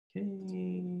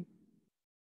Okay.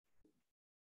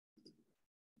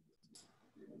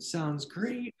 Sounds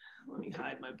great. Let me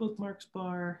hide my bookmarks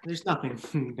bar. There's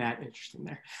nothing that interesting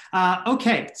there.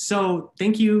 Okay, so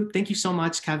thank you so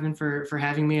much, Kevin, for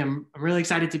having me. I'm really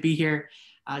excited to be here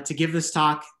to give this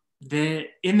talk.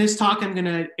 In this talk, I'm going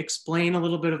to explain a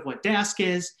little bit of what Dask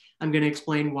is. I'm going to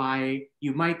explain why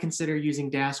you might consider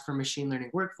using Dask for machine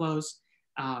learning workflows.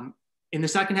 In the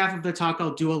second half of the talk,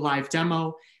 I'll do a live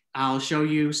demo. I'll show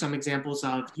you some examples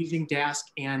of using Dask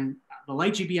and the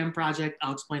LightGBM project.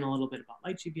 I'll explain a little bit about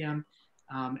LightGBM.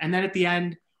 And then at the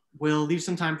end, we'll leave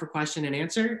some time for question and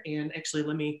answer. And actually,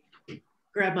 let me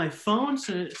grab my phone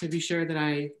to be sure that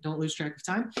I don't lose track of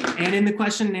time. And in the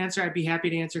question and answer, I'd be happy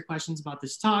to answer questions about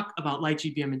this talk, about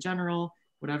LightGBM in general,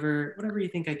 whatever you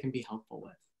think I can be helpful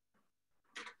with.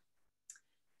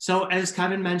 So as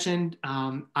Kevin mentioned,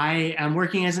 I am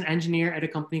working as an engineer at a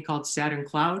company called Saturn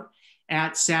Cloud.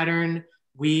 At Saturn,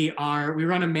 we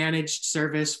run a managed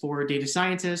service for data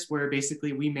scientists where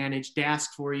basically we manage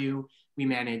Dask for you, we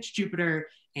manage Jupyter,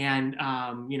 and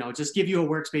just give you a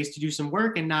workspace to do some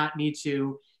work and not need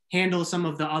to handle some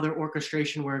of the other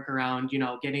orchestration work around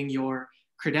getting your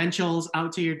credentials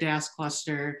out to your Dask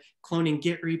cluster, cloning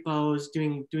Git repos,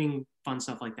 doing fun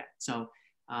stuff like that. So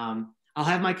I'll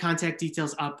have my contact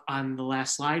details up on the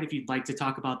last slide if you'd like to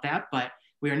talk about that, but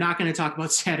we are not going to talk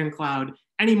about Saturn Cloud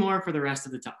anymore for the rest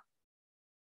of the talk.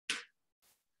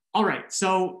 All right,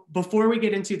 so before we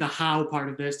get into the how part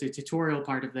of this, the tutorial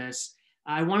part of this,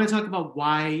 I want to talk about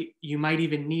why you might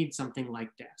even need something like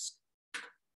Dask.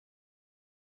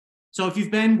 So if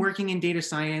you've been working in data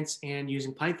science and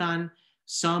using Python,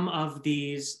 some of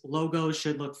these logos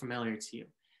should look familiar to you.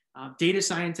 The data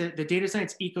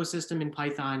science ecosystem in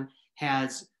Python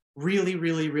has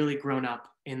really grown up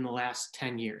in the last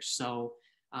 10 years. So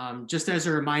just as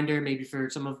a reminder, maybe for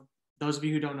some of those of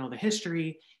you who don't know the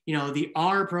history, the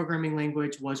R programming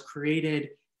language was created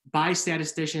by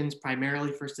statisticians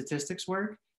primarily for statistics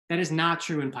work. That is not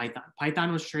true in Python.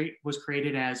 Python was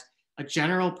created as a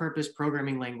general purpose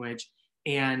programming language,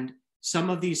 and some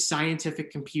of these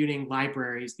scientific computing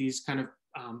libraries, these kind of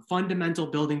fundamental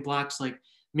building blocks like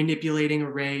manipulating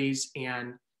arrays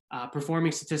and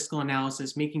performing statistical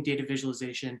analysis, making data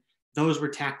visualization, those were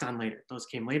tacked on later. Those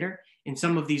came later in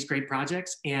some of these great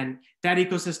projects. And that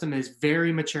ecosystem is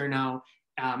very mature now.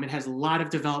 It has a lot of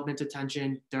development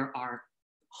attention. There are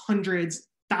hundreds,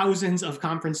 thousands of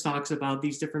conference talks about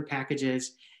these different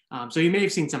packages. So you may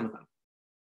have seen some of them.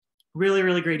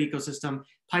 Really great ecosystem.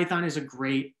 Python is a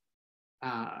great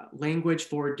language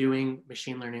for doing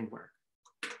machine learning work.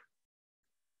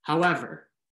 However,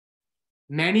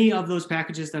 many of those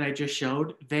packages that I just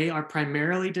showed, they are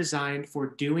primarily designed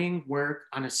for doing work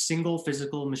on a single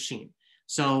physical machine.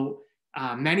 So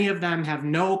many of them have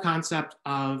no concept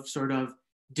of sort of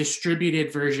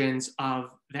distributed versions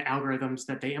of the algorithms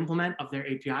that they implement of their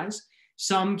APIs.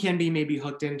 Some can be maybe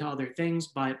hooked into other things,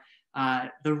 but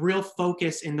the real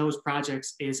focus in those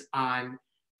projects is on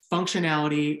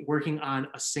functionality working on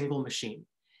a single machine.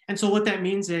 And so what that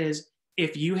means is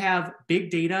if you have big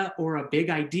data or a big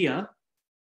idea,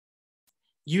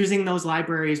 using those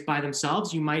libraries by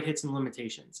themselves, you might hit some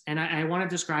limitations. And I want to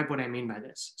describe what I mean by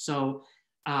this. So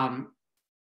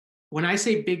when I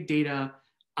say big data,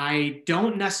 I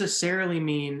don't necessarily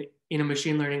mean in a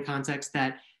machine learning context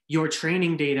that your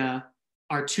training data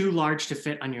are too large to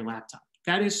fit on your laptop.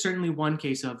 That is certainly one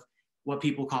case of what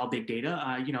people call big data,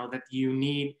 that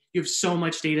you have so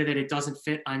much data that it doesn't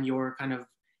fit on your kind of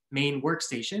main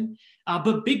workstation.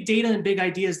 But big data and big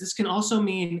ideas, this can also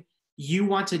mean you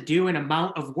want to do an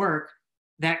amount of work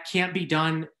that can't be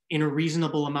done in a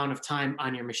reasonable amount of time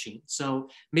on your machine. So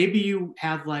maybe you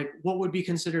have like what would be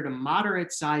considered a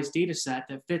moderate sized data set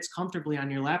that fits comfortably on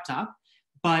your laptop,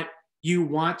 but you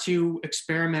want to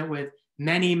experiment with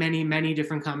many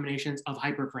different combinations of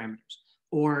hyperparameters,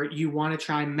 or you want to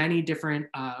try many different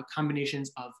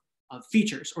combinations of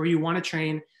features, or you want to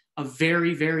train a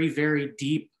very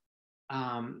deep,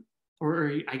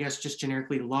 or I guess just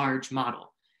generically large model.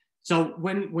 So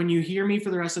when you hear me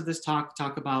for the rest of this talk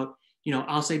about,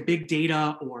 I'll say big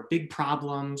data or big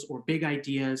problems or big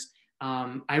ideas,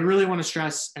 I really want to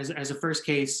stress as a first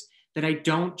case that I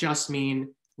don't just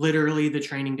mean literally the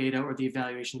training data or the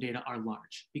evaluation data are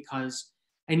large, because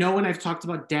I know when I've talked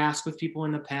about Dask with people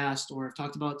in the past, or I've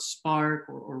talked about Spark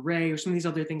or Ray or some of these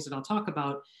other things that I'll talk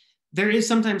about, there is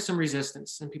sometimes some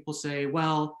resistance. And people say,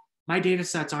 well, my data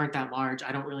sets aren't that large.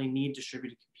 I don't really need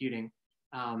distributed computing.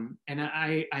 And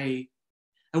I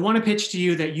want to pitch to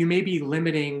you that you may be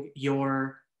limiting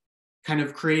your kind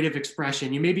of creative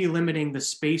expression. You may be limiting the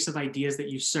space of ideas that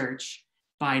you search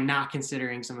by not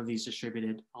considering some of these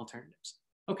distributed alternatives.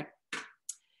 Okay.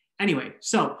 Anyway,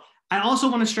 so I also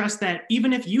want to stress that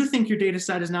even if you think your data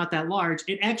set is not that large,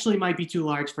 it actually might be too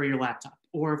large for your laptop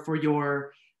or for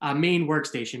your main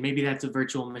workstation. Maybe that's a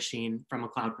virtual machine from a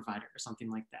cloud provider or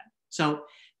something like that. So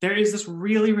there is this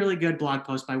really, really good blog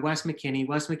post by Wes McKinney.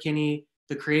 Wes McKinney,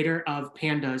 the creator of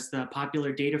Pandas, the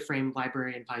popular data frame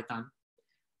library in Python,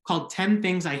 called 10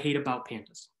 Things I Hate About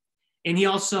Pandas. And he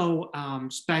also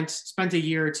spent a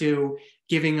year or two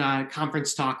giving a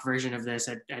conference talk version of this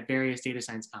at various data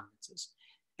science conferences.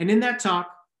 And in that talk,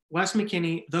 Wes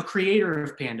McKinney, the creator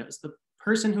of Pandas, the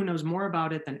person who knows more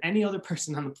about it than any other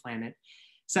person on the planet,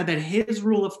 said that his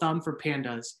rule of thumb for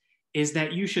Pandas is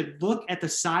that you should look at the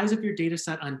size of your data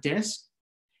set on disk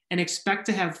and expect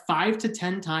to have 5 to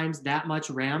 10 times that much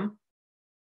RAM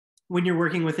when you're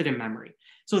working with it in memory.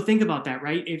 So think about that,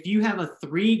 right? If you have a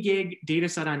 3 gig data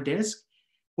set on disk,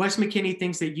 Wes McKinney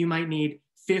thinks that you might need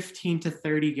 15 to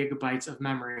 30 gigabytes of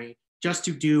memory just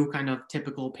to do kind of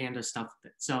typical Panda stuff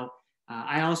with it. So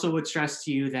I also would stress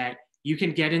to you that you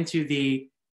can get into the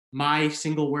my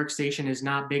single workstation is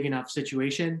not big enough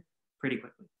situation pretty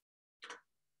quickly.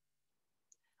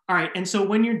 All right, and so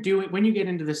when you get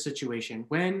into this situation,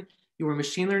 when your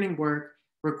machine learning work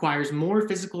requires more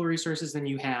physical resources than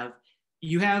you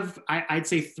have, I'd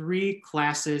say 3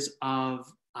 classes of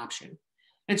option.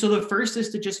 And so the first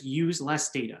is to just use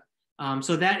less data.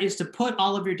 So that is to put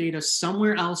all of your data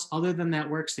somewhere else other than that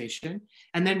workstation,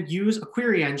 and then use a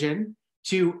query engine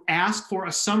to ask for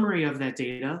a summary of that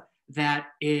data that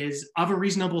is of a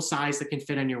reasonable size that can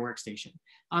fit on your workstation.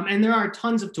 And there are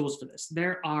tons of tools for this.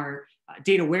 There are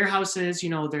data warehouses,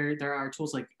 there are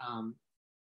tools like,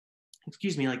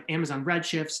 like Amazon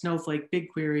Redshift, Snowflake,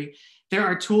 BigQuery. There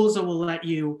are tools that will let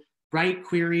you write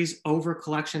queries over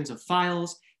collections of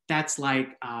files. That's like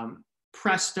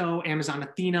Presto, Amazon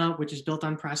Athena, which is built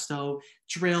on Presto,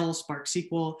 Drill, Spark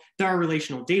SQL. There are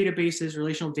relational databases.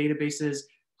 Relational databases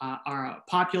are a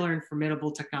popular and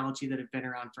formidable technology that have been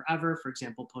around forever. For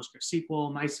example,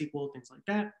 PostgreSQL, MySQL, things like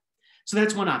that. So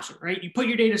that's one option, right? You put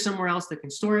your data somewhere else that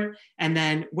can store it. And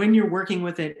then when you're working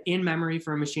with it in memory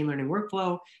for a machine learning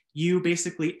workflow, you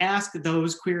basically ask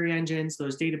those query engines,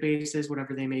 those databases,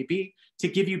 whatever they may be, to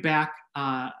give you back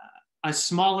a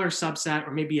smaller subset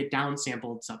or maybe a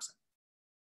downsampled subset.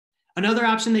 Another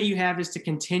option that you have is to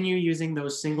continue using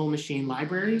those single machine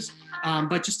libraries,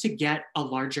 but just to get a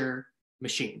larger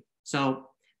machine. So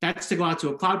that's to go out to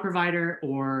a cloud provider,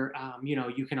 or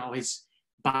you can always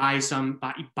buy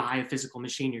a physical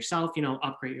machine yourself,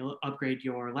 upgrade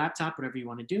your laptop, whatever you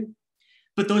want to do.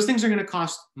 But those things are going to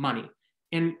cost money.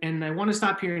 And I want to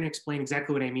stop here and explain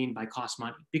exactly what I mean by cost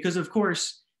money, because of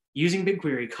course, using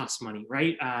BigQuery costs money,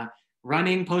 right?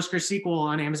 Running PostgreSQL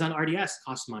on Amazon RDS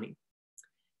costs money.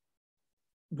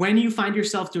 When you find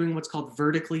yourself doing what's called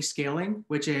vertically scaling,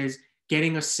 which is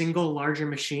getting a single larger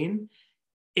machine,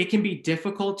 it can be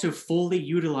difficult to fully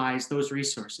utilize those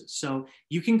resources. So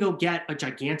you can go get a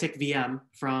gigantic VM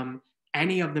from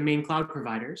any of the main cloud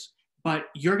providers, but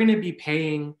you're going to be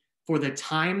paying for the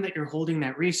time that you're holding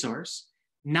that resource,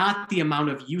 not the amount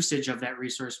of usage of that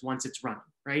resource once it's running,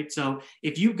 right? So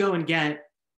if you go and get,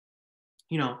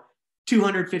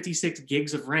 256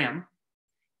 gigs of RAM,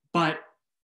 but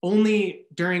only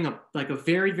during a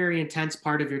very, very intense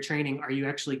part of your training are you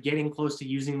actually getting close to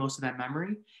using most of that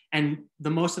memory. And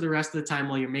the most of the rest of the time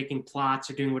while you're making plots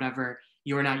or doing whatever,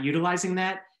 you are not utilizing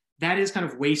that. That is kind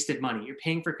of wasted money. You're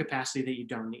paying for capacity that you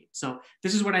don't need. So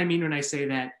this is what I mean when I say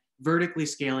that vertically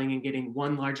scaling and getting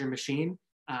one larger machine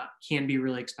can be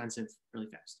really expensive really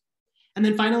fast. And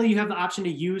then finally, you have the option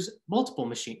to use multiple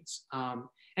machines.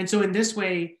 And so in this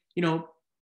way,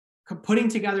 putting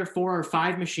together 4 or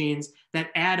 5 machines that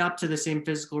add up to the same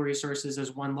physical resources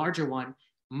as one larger one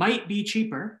might be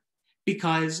cheaper,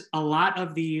 because a lot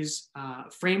of these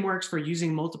frameworks for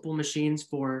using multiple machines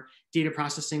for data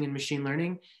processing and machine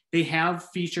learning, they have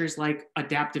features like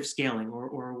adaptive scaling,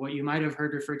 or what you might have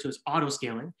heard referred to as auto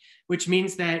scaling, which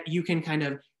means that you can kind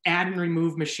of add and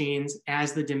remove machines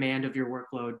as the demand of your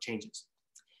workload changes.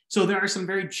 So there are some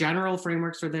very general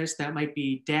frameworks for this that might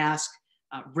be Dask,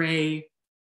 Ray,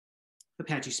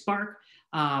 Apache Spark,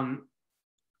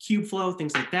 Kubeflow,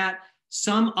 things like that.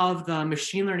 Some of the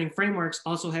machine learning frameworks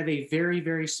also have a very,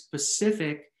 very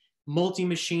specific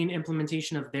multi-machine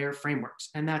implementation of their frameworks.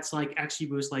 And that's like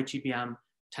XGBoost, LightGBM,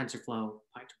 TensorFlow,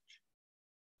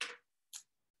 PyTorch.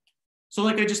 So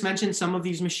like I just mentioned, some of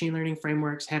these machine learning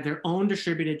frameworks have their own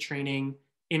distributed training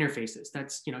interfaces.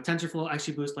 That's TensorFlow,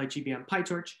 XGBoost, LightGBM,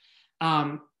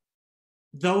 PyTorch.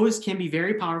 Those can be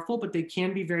very powerful, but they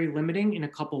can be very limiting in a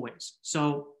couple ways.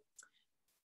 So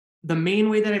the main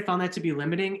way that I found that to be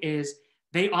limiting is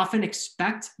they often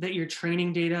expect that your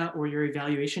training data or your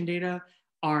evaluation data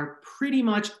are pretty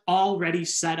much already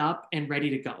set up and ready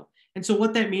to go. And so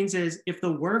what that means is if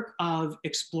the work of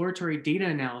exploratory data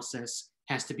analysis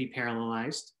has to be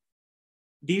parallelized,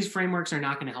 these frameworks are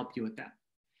not going to help you with that.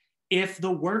 If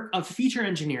the work of feature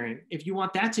engineering, if you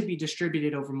want that to be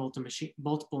distributed over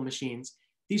multiple machines,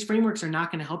 these frameworks are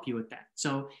not going to help you with that.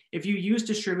 So if you use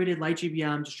distributed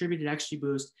LightGBM, distributed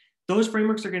XGBoost, those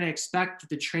frameworks are going to expect that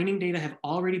the training data have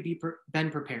already been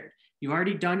prepared. You've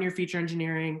already done your feature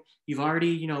engineering. You've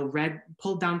already,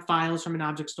 pulled down files from an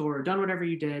object store or done whatever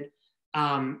you did.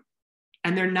 And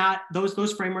they're not,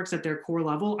 those frameworks at their core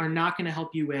level are not going to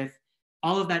help you with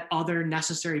all of that other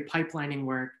necessary pipelining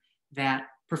work that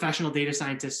professional data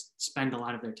scientists spend a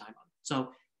lot of their time on.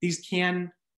 So these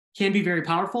can be very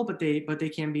powerful, but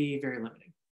they can be very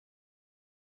limiting.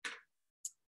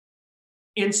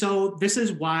 And so this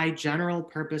is why general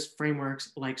purpose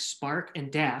frameworks like Spark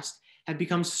and Dask have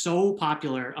become so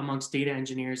popular amongst data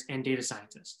engineers and data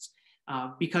scientists,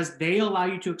 because they allow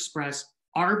you to express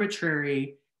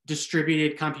arbitrary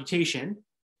distributed computation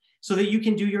so that you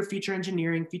can do your feature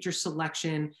engineering, feature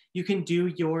selection, you can do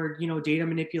your data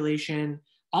manipulation,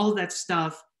 all of that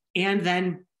stuff, and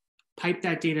then pipe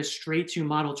that data straight to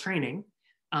model training,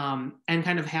 and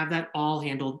kind of have that all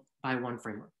handled by one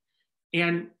framework.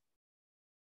 And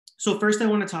so first I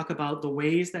want to talk about the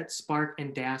ways that Spark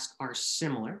and Dask are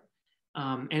similar.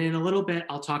 And in a little bit,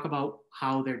 I'll talk about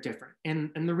how they're different.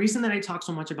 And the reason that I talk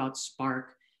so much about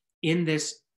Spark in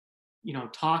this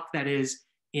talk that is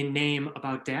in name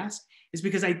about Dask is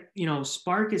because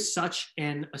Spark is such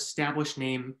an established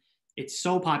name. It's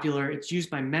so popular. It's used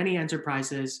by many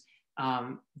enterprises,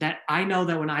 that I know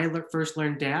that when I first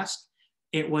learned Dask,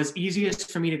 it was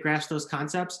easiest for me to grasp those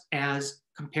concepts as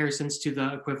comparisons to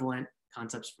the equivalent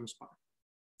concepts from Spark.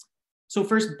 So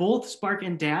first, both Spark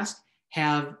and Dask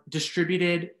have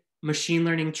distributed machine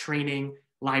learning training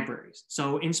libraries.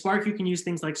 So in Spark, you can use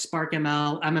things like Spark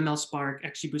ML, MML Spark,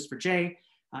 XGBoost for J.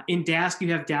 In Dask,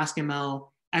 you have Dask ML,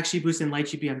 XGBoost and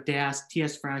LightGBM-Dask,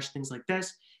 TS-Fresh, things like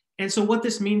this. And so what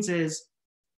this means is,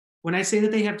 when I say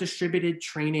that they have distributed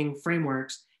training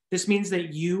frameworks, this means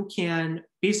that you can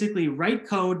basically write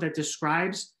code that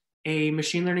describes a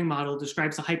machine learning model,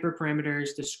 describes the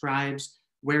hyperparameters, describes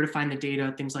where to find the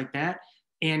data, things like that,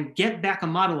 and get back a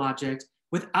model object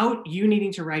without you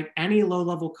needing to write any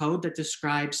low-level code that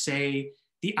describes, say,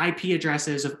 the IP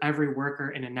addresses of every worker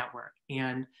in a network,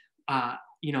 and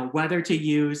whether to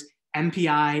use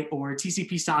MPI or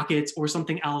TCP sockets or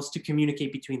something else to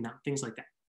communicate between them, things like that.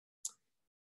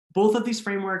 Both of these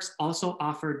frameworks also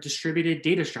offer distributed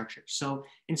data structures. So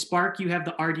in Spark, you have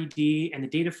the RDD and the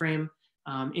data frame.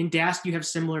 In Dask, you have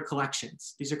similar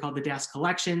collections. These are called the Dask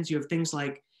collections. You have things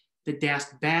like the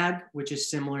Dask bag, which is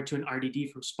similar to an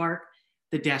RDD from Spark,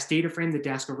 the Dask data frame, the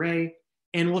Dask array.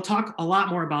 And we'll talk a lot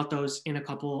more about those in a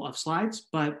couple of slides.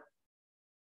 But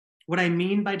what I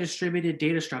mean by distributed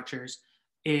data structures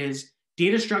is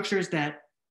data structures that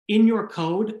in your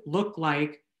code look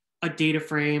like a data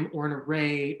frame or an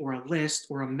array or a list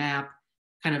or a map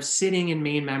kind of sitting in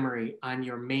main memory on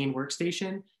your main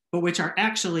workstation, but which are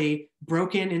actually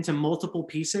broken into multiple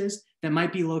pieces that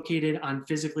might be located on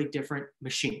physically different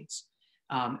machines.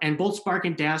 And both Spark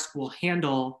and Dask will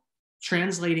handle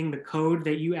translating the code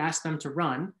that you ask them to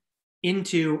run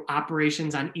into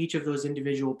operations on each of those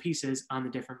individual pieces on the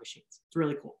different machines. It's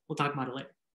really cool. We'll talk about it later.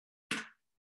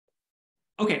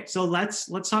 Okay, so let's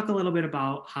talk a little bit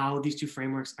about how these two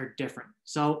frameworks are different.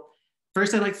 So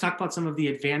first, I'd like to talk about some of the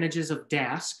advantages of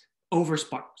Dask over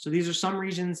Spark. So these are some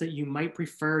reasons that you might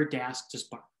prefer Dask to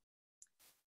Spark.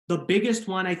 The biggest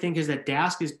one, I think, is that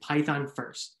Dask is Python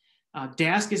first.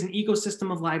 Dask is an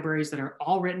ecosystem of libraries that are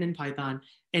all written in Python,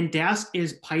 and Dask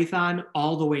is Python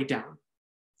all the way down.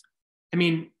 I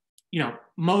mean,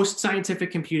 most scientific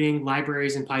computing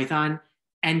libraries in Python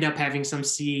end up having some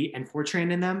C and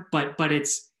Fortran in them, but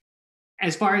it's,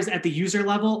 as far as at the user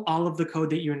level, all of the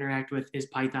code that you interact with is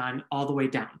Python all the way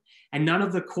down. And none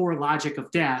of the core logic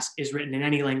of Dask is written in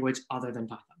any language other than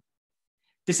Python.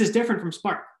 This is different from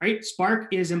Spark, right?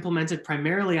 Spark is implemented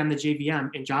primarily on the JVM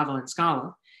in Java and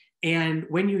Scala. And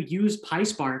when you use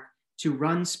PySpark to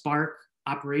run Spark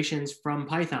operations from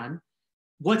Python,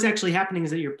 what's actually happening is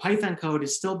that your Python code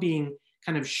is still being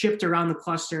kind of shipped around the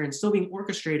cluster and still being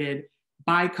orchestrated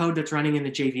by code that's running in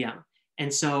the JVM.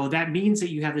 And so that means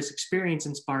that you have this experience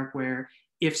in Spark where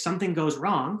if something goes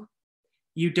wrong,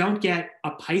 you don't get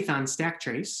a Python stack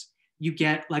trace, you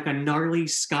get like a gnarly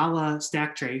Scala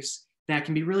stack trace that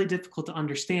can be really difficult to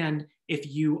understand if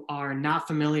you are not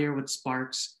familiar with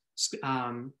Spark's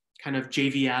kind of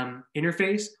JVM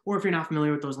interface, or if you're not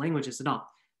familiar with those languages at all.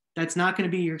 That's not going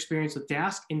to be your experience with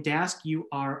Dask. In Dask, you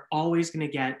are always going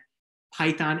to get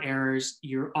Python errors.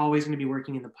 You're always going to be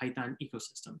working in the Python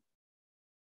ecosystem.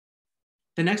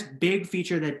 The next big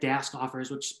feature that Dask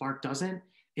offers, which Spark doesn't,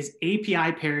 is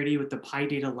API parity with the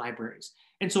PyData libraries.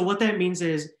 And so what that means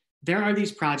is there are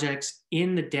these projects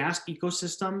in the Dask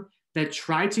ecosystem that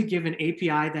try to give an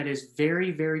API that is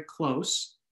very, very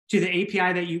close to the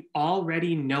API that you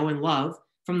already know and love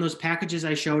from those packages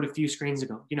I showed a few screens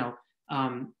ago. You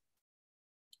know,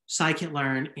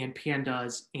 scikit-learn and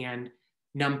pandas and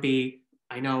numpy.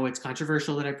 I know it's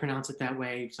controversial that I pronounce it that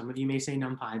way. Some of you may say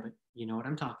numpy, but you know what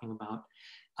I'm talking about.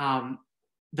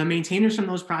 The maintainers from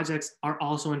those projects are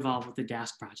also involved with the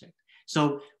Dask project.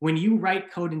 So when you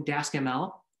write code in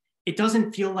DaskML, it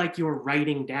doesn't feel like you're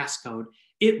writing Dask code.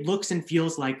 It looks and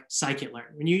feels like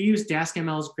scikit-learn. When you use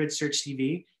DaskML's grid search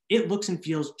CV, it looks and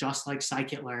feels just like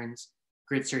scikit-learn's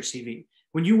grid search CV.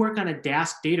 When you work on a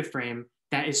Dask data frame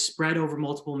that is spread over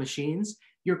multiple machines,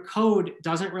 your code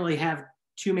doesn't really have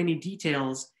too many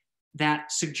details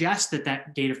that suggest that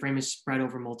that data frame is spread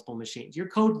over multiple machines. Your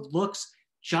code looks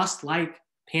just like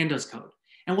Pandas code.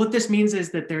 And what this means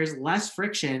is that there is less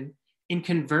friction in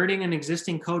converting an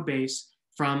existing code base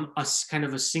from a kind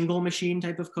of a single machine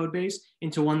type of code base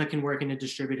into one that can work in a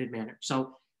distributed manner.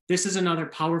 So this is another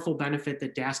powerful benefit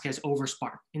that Dask has over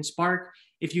Spark. In Spark,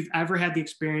 if you've ever had the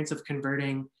experience of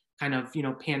converting kind of, you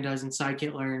know, pandas and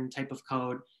scikit-learn type of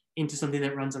code into something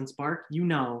that runs on Spark, you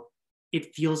know,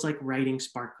 it feels like writing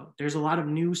Spark code. There's a lot of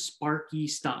new Sparky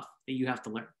stuff that you have to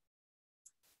learn.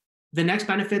 The next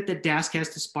benefit that Dask has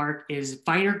to Spark is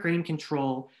finer grain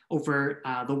control over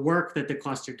the work that the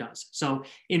cluster does. So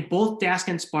in both Dask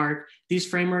and Spark, these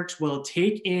frameworks will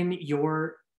take in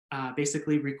your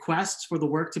basically requests for the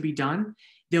work to be done.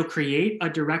 They'll create a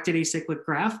directed acyclic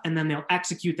graph, and then they'll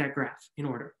execute that graph in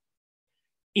order.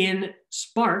 In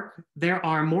Spark, there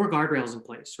are more guardrails in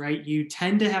place, right? You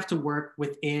tend to have to work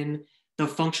within the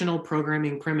functional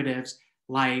programming primitives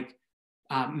like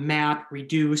map,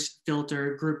 reduce,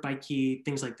 filter, group by key,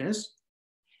 things like this.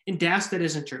 In Dask, that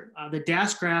isn't true. The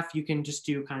Dask graph, you can just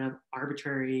do kind of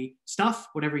arbitrary stuff,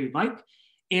 whatever you'd like.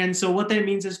 And so what that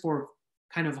means is for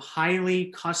kind of highly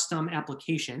custom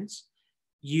applications,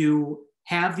 you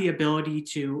have the ability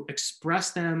to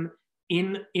express them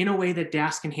in a way that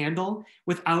Dask can handle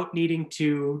without needing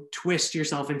to twist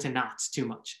yourself into knots too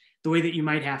much, the way that you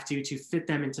might have to fit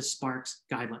them into Spark's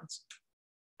guidelines.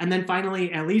 And then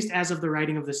finally, at least as of the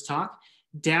writing of this talk,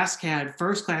 Dask had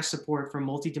first-class support for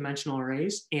multi-dimensional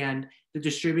arrays, and the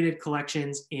distributed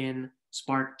collections in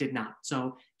Spark did not.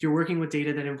 So if you're working with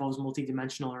data that involves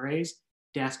multi-dimensional arrays,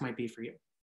 Dask might be for you.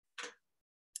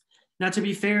 Now, to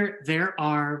be fair, there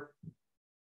are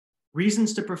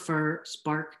reasons to prefer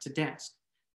Spark to Dask.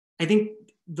 I think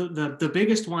the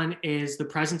biggest one is the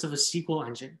presence of a SQL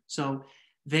engine. So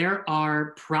there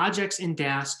are projects in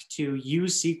Dask to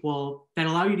use SQL that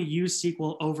allow you to use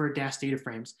SQL over Dask data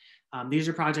frames. These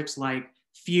are projects like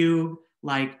Fugue,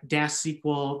 like Dask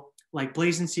SQL, like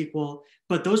Blazing SQL,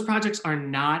 but those projects are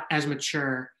not as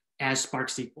mature as Spark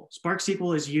SQL. Spark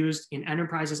SQL is used in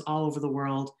enterprises all over the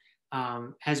world,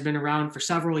 has been around for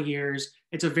several years.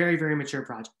 It's a very, very mature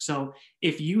project. So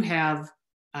if you have,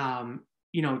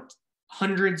 you know,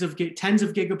 tens of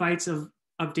gigabytes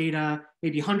of data,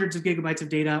 maybe hundreds of gigabytes of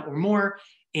data or more,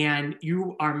 and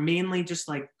you are mainly just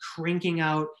like cranking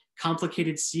out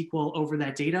complicated SQL over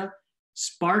that data,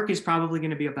 Spark is probably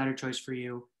going to be a better choice for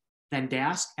you than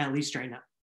Dask, at least right now.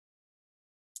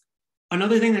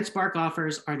 Another thing that Spark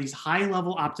offers are these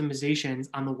high-level optimizations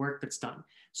on the work that's done.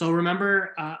 So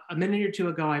remember a minute or two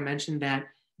ago, I mentioned that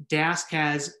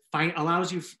Dask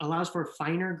allows for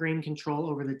finer grain control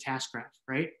over the task graph,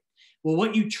 right? Well,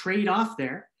 what you trade off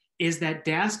there is that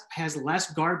Dask has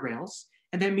less guardrails,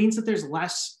 and that means that there's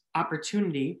less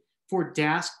opportunity for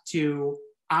Dask to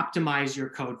optimize your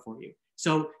code for you.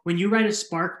 So when you write a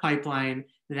Spark pipeline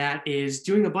that is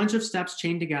doing a bunch of steps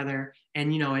chained together,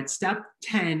 and you know at step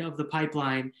 10 of the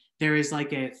pipeline, there is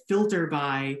like a filter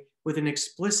by with an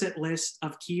explicit list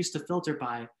of keys to filter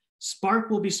by,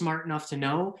 Spark will be smart enough to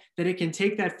know that it can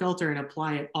take that filter and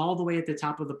apply it all the way at the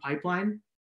top of the pipeline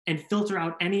and filter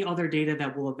out any other data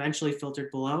that will eventually filter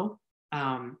below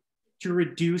to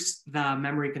reduce the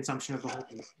memory consumption of the whole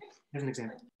thing, as an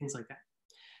example, things like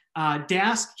that.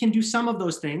 Dask can do some of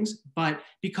those things, but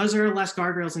because there are less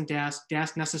guardrails in Dask,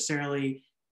 Dask necessarily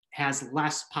has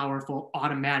less powerful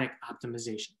automatic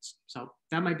optimizations. So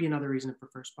that might be another reason to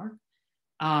prefer Spark.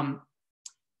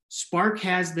 Spark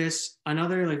has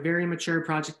another like very mature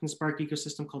project in Spark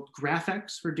ecosystem called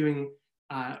GraphX for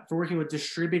working with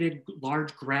distributed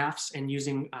large graphs and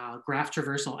using graph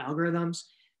traversal algorithms.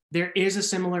 There is a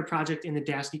similar project in the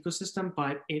Dask ecosystem,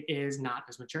 but it is not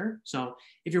as mature. So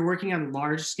if you're working on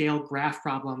large scale graph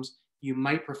problems, you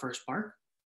might prefer Spark.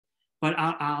 But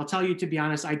I'll tell you, to be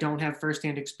honest, I don't have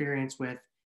firsthand experience with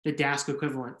the Dask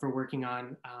equivalent for working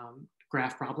on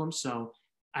graph problems. So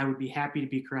I would be happy to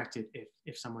be corrected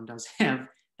if someone does have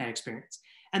that experience.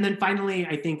 And then finally,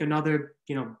 I think another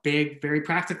big, very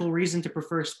practical reason to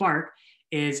prefer Spark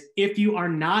is if you are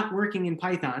not working in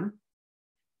Python,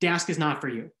 Dask is not for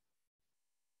you.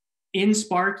 In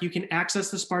Spark, you can access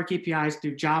the Spark APIs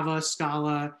through Java,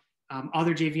 Scala,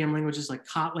 other JVM languages like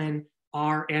Kotlin,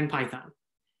 R, and Python.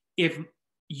 If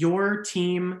your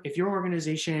team, if your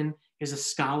organization is a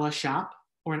Scala shop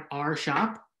or an R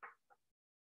shop,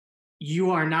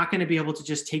 you are not going to be able to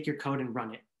just take your code and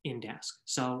run it in Dask.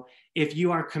 So if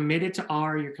you are committed to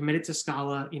R, you're committed to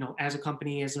Scala, as a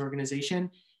company, as an organization,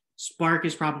 Spark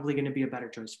is probably going to be a better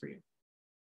choice for you.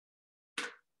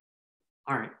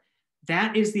 All right.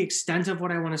 That is the extent of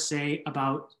what I want to say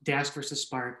about Dask versus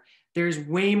Spark. There's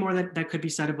way more that could be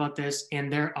said about this,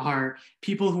 and there are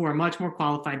people who are much more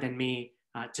qualified than me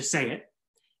to say it.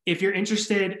 If you're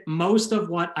interested, most of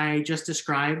what I just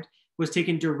described was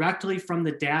taken directly from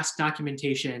the Dask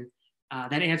documentation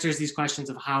that answers these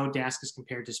questions of how Dask is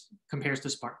compares to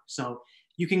Spark. So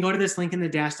you can go to this link in the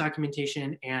Dask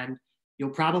documentation, and you'll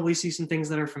probably see some things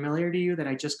that are familiar to you that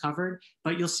I just covered,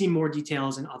 but you'll see more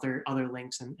details and other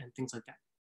links and things like that.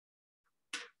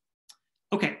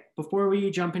 Okay, before we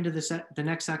jump into the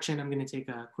next section, I'm going to take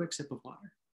a quick sip of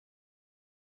water.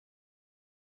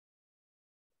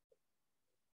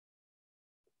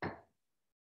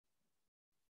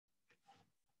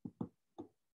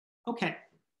 Okay,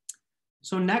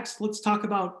 so next let's talk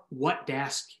about what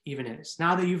Dask even is.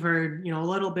 Now that you've heard a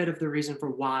little bit of the reason for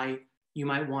why you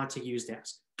might want to use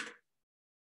Dask.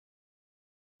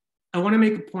 I want to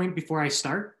make a point before I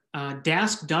start.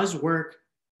 Dask does work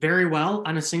very well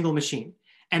on a single machine,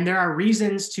 and there are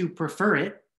reasons to prefer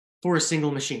it for a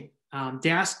single machine.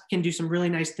 Dask can do some really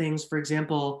nice things. For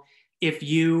example, if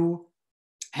you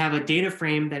have a data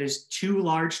frame that is too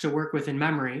large to work with in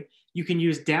memory, you can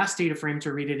use Dask data frame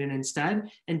to read it in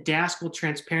instead, and Dask will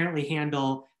transparently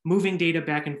handle moving data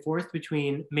back and forth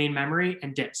between main memory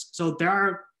and disk. So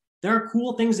there are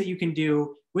cool things that you can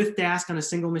do with Dask on a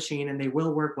single machine, and they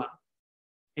will work well.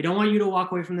 I don't want you to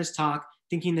walk away from this talk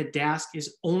thinking that Dask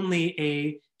is only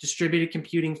a distributed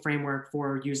computing framework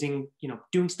for using,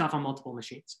 doing stuff on multiple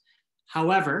machines.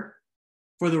 However,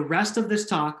 for the rest of this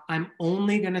talk, I'm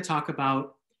only going to talk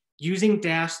about using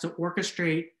Dask to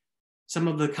orchestrate some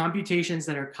of the computations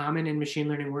that are common in machine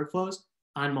learning workflows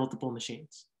on multiple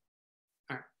machines.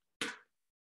 All right.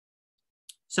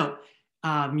 So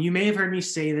you may have heard me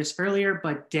say this earlier,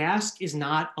 but Dask is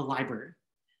not a library.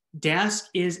 Dask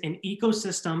is an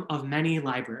ecosystem of many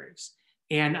libraries.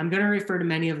 And I'm going to refer to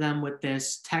many of them with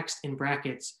this text in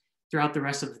brackets throughout the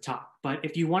rest of the talk. But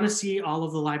if you want to see all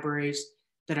of the libraries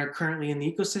that are currently in the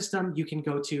ecosystem, you can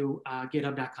go to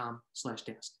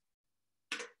github.com/Dask.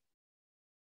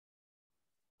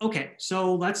 Okay,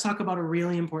 so let's talk about a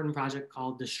really important project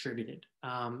called Distributed.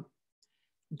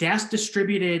 Dask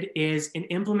Distributed is an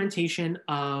implementation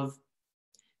of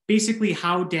basically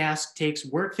how Dask takes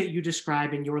work that you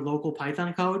describe in your local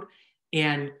Python code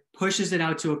and pushes it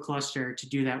out to a cluster to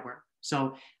do that work.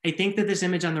 So I think that this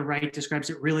image on the right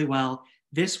describes it really well.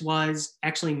 This was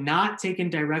actually not taken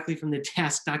directly from the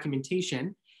Dask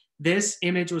documentation. This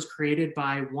image was created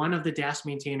by one of the Dask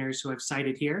maintainers who I've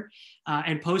cited here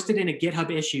and posted in a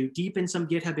GitHub issue, deep in some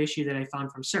GitHub issue that I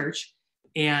found from search,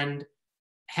 and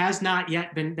has not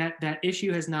yet been, that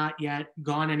issue has not yet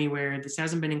gone anywhere. This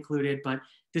hasn't been included, but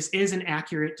this is an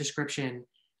accurate description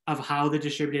of how the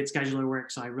distributed scheduler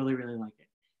works. So I really, really like it.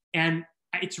 And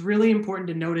it's really important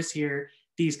to notice here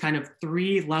these kind of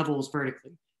three levels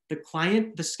vertically: the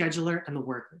client, the scheduler, and the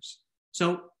workers.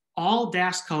 So all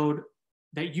Dask code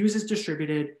that uses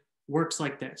distributed works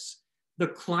like this. The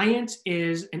client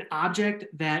is an object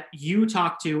that you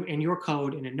talk to in your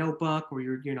code in a notebook or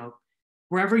your,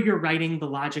 wherever you're writing the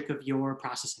logic of your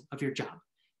processing of your job.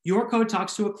 Your code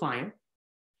talks to a client.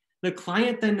 The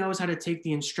client then knows how to take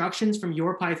the instructions from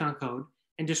your Python code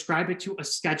and describe it to a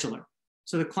scheduler.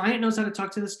 So the client knows how to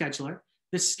talk to the scheduler.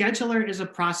 The scheduler is a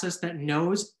process that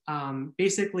knows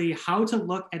basically how to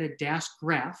look at a Dask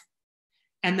graph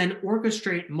and then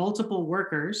orchestrate multiple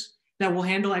workers that will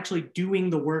handle actually doing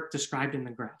the work described in the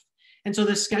graph. And so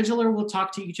the scheduler will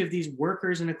talk to each of these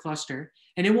workers in a cluster,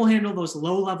 and it will handle those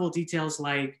low-level details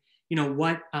like,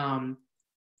 what am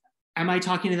I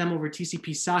talking to them over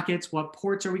TCP sockets? What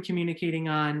ports are we communicating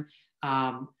on?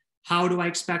 How do I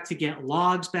expect to get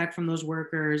logs back from those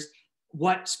workers?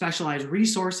 what specialized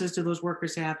resources do those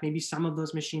workers have? Maybe some of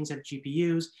those machines have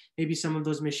GPUs. Maybe some of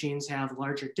those machines have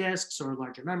larger disks or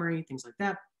larger memory, things like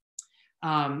that.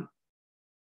 And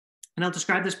I'll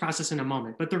describe this process in a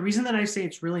moment. But the reason that I say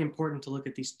it's really important to look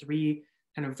at these three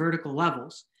kind of vertical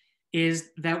levels is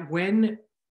that when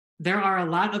there are a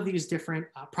lot of these different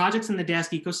projects in the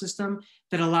Dask ecosystem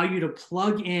that allow you to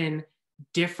plug in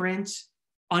different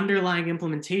underlying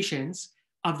implementations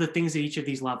of the things at each of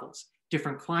these levels,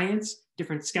 different clients,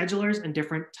 different schedulers, and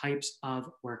different types of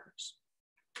workers.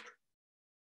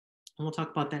 And we'll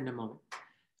talk about that in a moment.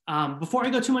 Before I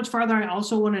go too much farther, I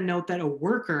also want to note that a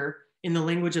worker in the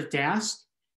language of Dask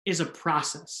is a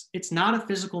process. It's not a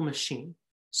physical machine.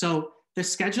 So the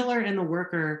scheduler and the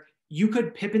worker, you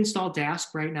could pip install Dask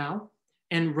right now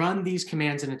and run these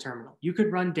commands in a terminal. You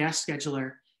could run Dask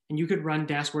scheduler and you could run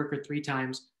Dask worker 3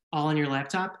 times all on your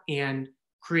laptop and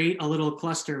create a little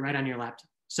cluster right on your laptop.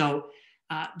 So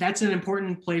that's an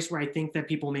important place where I think that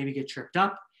people maybe get tripped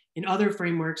up. In other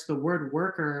frameworks, the word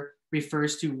worker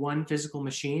refers to one physical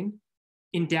machine.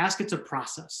 In Dask, it's a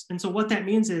process. And so what that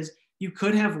means is you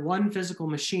could have one physical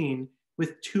machine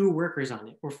with 2 workers on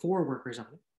it or 4 workers on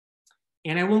it.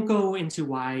 And I won't go into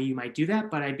why you might do that,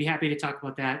 but I'd be happy to talk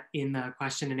about that in the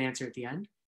question and answer at the end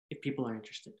if people are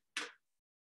interested.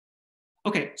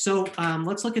 Okay, so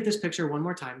let's look at this picture one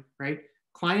more time, right?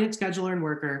 Client, scheduler, and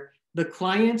worker. The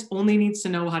client only needs to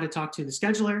know how to talk to the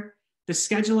scheduler. The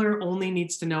scheduler only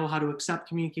needs to know how to accept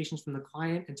communications from the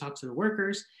client and talk to the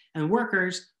workers. And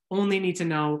workers only need to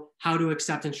know how to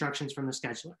accept instructions from the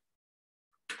scheduler.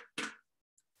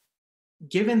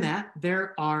 Given that,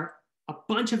 there are a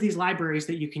bunch of these libraries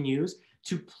that you can use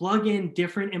to plug in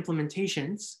different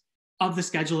implementations of the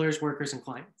schedulers, workers, and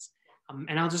clients.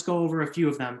 And I'll just go over a few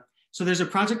of them. So there's a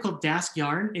project called Dask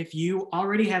Yarn. If you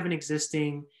already have an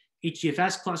existing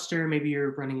HDFS cluster, maybe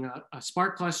you're running a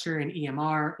Spark cluster in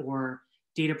EMR or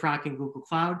Dataproc in Google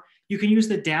Cloud, you can use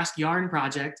the Dask Yarn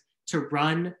project to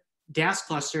run Dask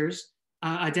clusters,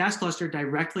 a Dask cluster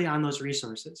directly on those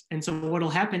resources. And so what'll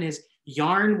happen is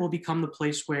Yarn will become the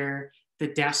place where the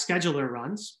Dask scheduler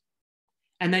runs.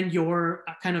 And then your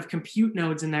kind of compute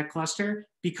nodes in that cluster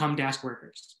become Dask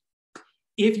workers.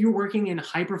 If you're working in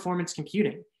high performance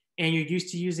computing and you're used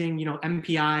to using,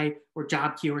 MPI or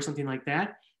job queue or something like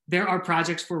that, there are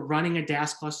projects for running a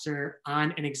Dask cluster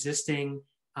on an existing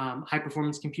high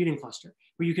performance computing cluster,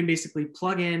 where you can basically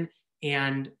plug in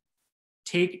and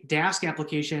take Dask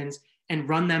applications and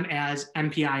run them as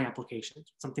MPI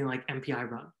applications, something like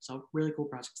MPI run. So really cool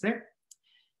projects there.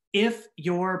 If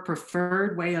your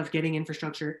preferred way of getting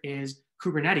infrastructure is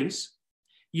Kubernetes,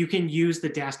 you can use the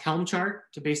Dask Helm chart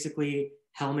to basically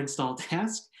Helm install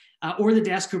Dask, or the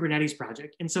Dask Kubernetes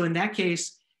project. And so in that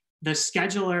case, the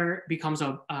scheduler becomes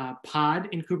a pod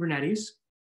in Kubernetes,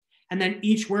 and then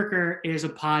each worker is a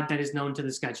pod that is known to the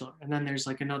scheduler. And then there's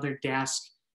like another Dask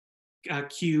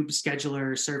cube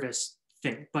scheduler service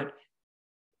thing. But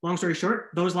long story short,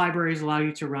 those libraries allow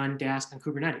you to run Dask on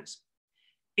Kubernetes.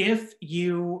 If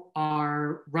you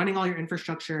are running all your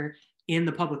infrastructure in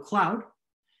the public cloud,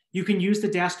 you can use the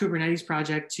Dask Kubernetes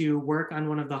project to work on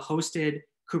one of the hosted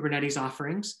Kubernetes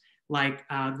offerings, like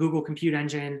Google Compute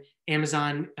Engine,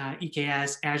 Amazon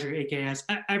EKS, Azure AKS.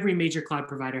 Every major cloud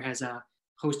provider has a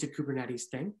hosted Kubernetes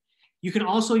thing. You can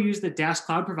also use the Dask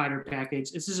Cloud Provider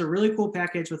package. This is a really cool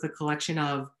package with a collection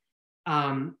of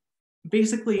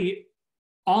basically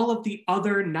all of the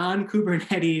other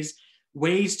non-Kubernetes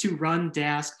ways to run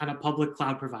Dask on a public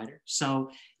cloud provider.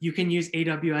 So you can use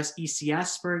AWS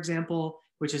ECS, for example,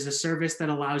 which is a service that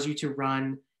allows you to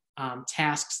run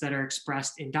tasks that are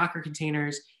expressed in Docker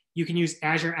containers. You can use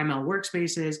Azure ML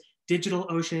workspaces,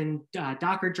 DigitalOcean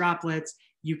Docker droplets.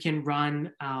 You can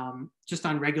run just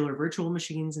on regular virtual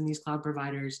machines in these cloud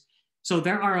providers. So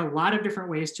there are a lot of different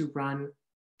ways to run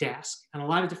Dask and a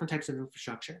lot of different types of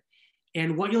infrastructure.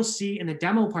 And what you'll see in the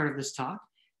demo part of this talk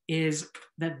is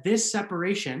that this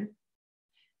separation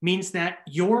means that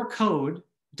your code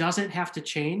doesn't have to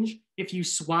change if you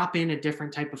swap in a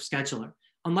different type of scheduler,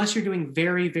 unless you're doing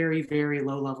very, very, very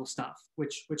low level stuff,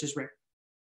 which is rare.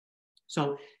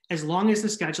 So as long as the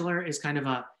scheduler is kind of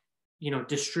a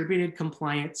distributed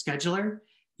compliant scheduler,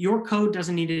 your code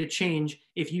doesn't need to change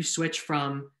if you switch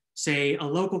from, say, a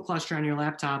local cluster on your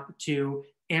laptop to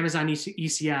Amazon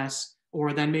ECS,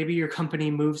 or then maybe your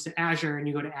company moves to Azure and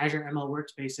you go to Azure ML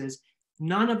workspaces.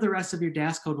 None of the rest of your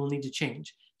Dask code will need to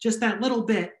change. Just that little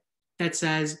bit that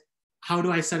says, how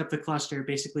do I set up the cluster?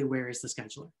 Basically, where is the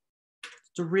scheduler?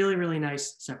 It's a really, really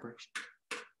nice separation.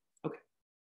 Okay.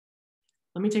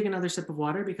 Let me take another sip of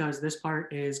water because this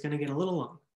part is going to get a little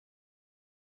long.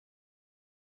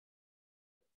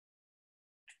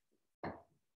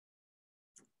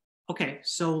 Okay,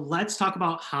 so let's talk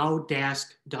about how Dask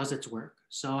does its work.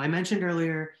 So I mentioned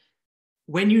earlier,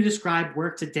 when you describe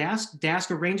work to Dask, Dask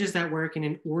arranges that work in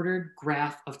an ordered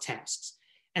graph of tasks.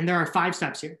 And there are 5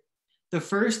 steps here. The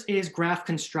first is graph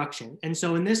construction. And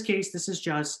so in this case, this is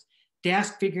just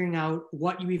Dask figuring out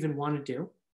what you even want to do.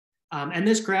 And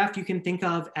this graph you can think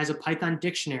of as a Python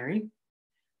dictionary,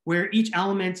 where each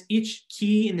element, each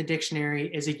key in the dictionary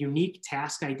is a unique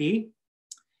task ID.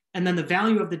 And then the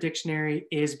value of the dictionary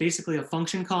is basically a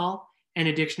function call and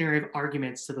a dictionary of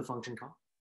arguments to the function call.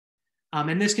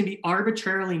 And this can be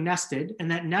arbitrarily nested, and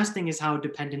that nesting is how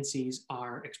dependencies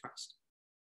are expressed.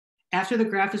 After the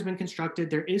graph has been constructed,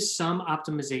 there is some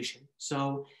optimization.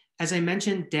 So as I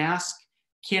mentioned, Dask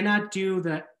cannot do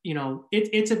the,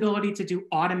 its ability to do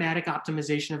automatic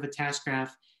optimization of a task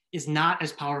graph is not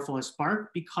as powerful as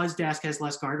Spark because Dask has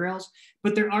less guardrails,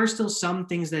 but there are still some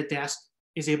things that Dask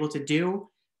is able to do,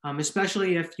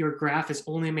 especially if your graph is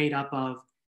only made up of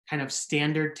kind of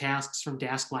standard tasks from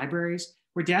Dask libraries,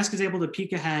 where Dask is able to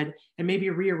peek ahead and maybe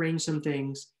rearrange some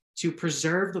things to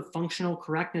preserve the functional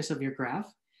correctness of your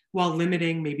graph while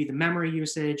limiting maybe the memory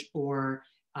usage or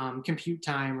compute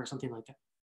time or something like that.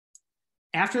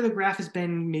 After the graph has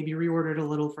been maybe reordered a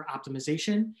little for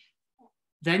optimization,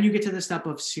 then you get to the step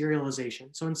of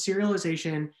serialization. So in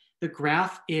serialization, the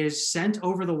graph is sent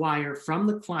over the wire from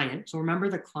the client. So remember,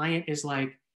 the client is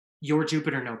like your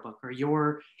Jupyter notebook or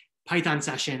your Python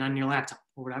session on your laptop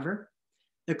or whatever.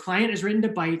 The client is written to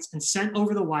bytes and sent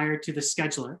over the wire to the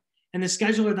scheduler, and the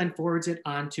scheduler then forwards it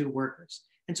on to workers.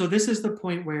 And so this is the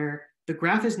point where the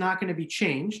graph is not going to be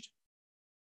changed.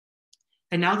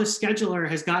 And now the scheduler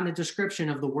has gotten a description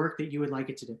of the work that you would like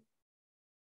it to do.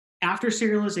 After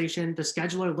serialization, the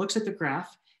scheduler looks at the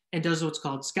graph and does what's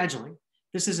called scheduling.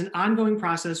 This is an ongoing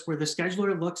process where the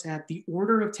scheduler looks at the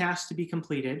order of tasks to be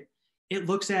completed. It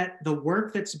looks at the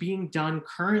work that's being done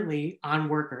currently on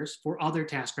workers for other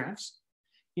task graphs.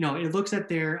 It looks at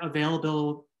their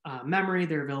available memory,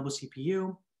 their available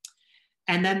CPU.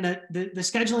 And then the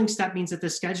scheduling step means that the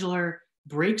scheduler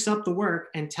breaks up the work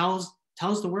and tells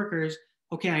the workers,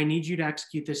 okay, I need you to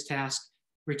execute this task,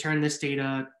 return this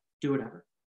data, do whatever.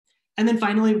 And then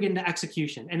finally, we get into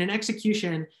execution. And in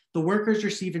execution, the workers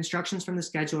receive instructions from the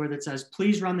scheduler that says,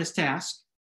 please run this task.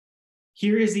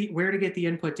 Here is where to get the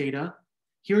input data.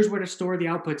 Here's where to store the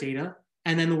output data.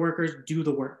 And then the workers do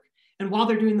the work. And while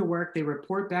they're doing the work, they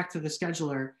report back to the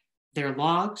scheduler their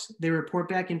logs. They report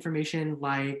back information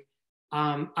like,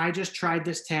 I just tried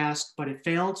this task, but it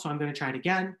failed, so I'm going to try it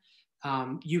again.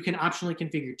 You can optionally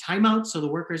configure timeouts. So the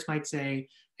workers might say,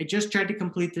 I just tried to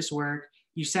complete this work.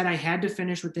 You said I had to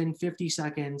finish within 50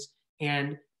 seconds.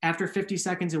 And after 50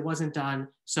 seconds, it wasn't done.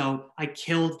 So I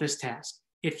killed this task.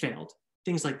 It failed.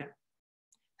 Things like that.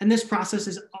 And this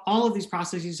process all of these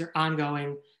processes are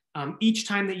ongoing. Each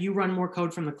time that you run more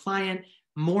code from the client,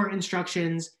 more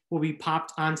instructions will be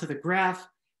popped onto the graph,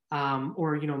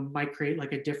 or might create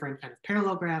like a different kind of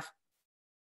parallel graph.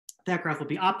 That graph will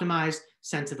be optimized,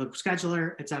 sent to the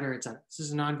scheduler, et cetera, et cetera. This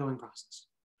is an ongoing process.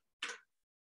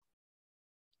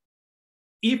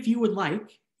 If you would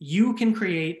like, you can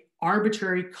create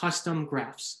arbitrary custom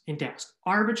graphs in Dask,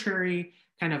 arbitrary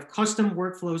kind of custom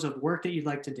workflows of work that you'd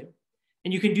like to do.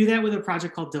 And you can do that with a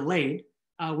project called Delayed,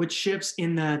 which ships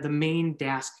in the main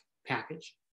Dask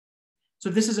package. So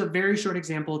this is a very short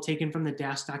example taken from the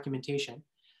Dask documentation.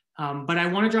 But I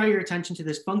want to draw your attention to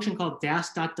this function called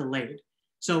dask.delayed.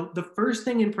 So the first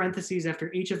thing in parentheses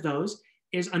after each of those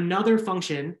is another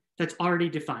function that's already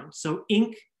defined. So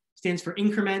inc stands for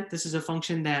increment. This is a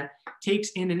function that takes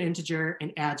in an integer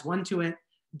and adds 1 to it.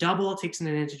 Double takes in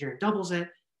an integer and doubles it.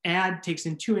 Add takes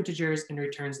in 2 integers and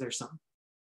returns their sum.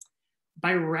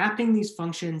 By wrapping these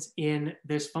functions in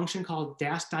this function called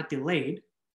dask.delayed,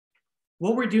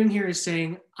 what we're doing here is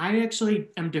saying, I actually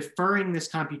am deferring this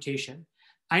computation.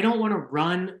 I don't want to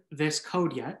run this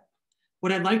code yet.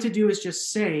 What I'd like to do is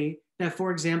just say that, for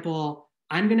example,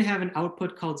 I'm going to have an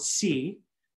output called C,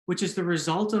 which is the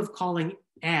result of calling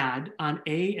add on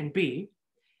A and B.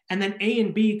 And then A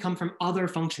and B come from other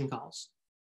function calls.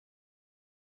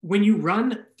 When you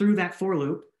run through that for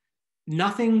loop,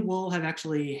 nothing will have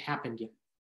actually happened yet.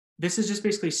 This is just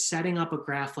basically setting up a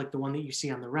graph like the one that you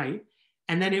see on the right.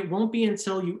 And then it won't be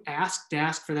until you ask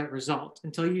Dask for that result,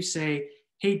 until you say,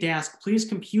 hey, Dask, please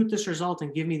compute this result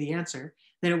and give me the answer,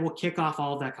 then it will kick off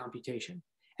all of that computation.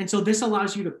 And so this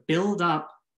allows you to build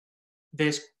up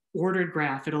this ordered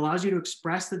graph. It allows you to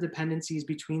express the dependencies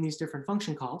between these different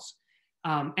function calls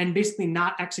and basically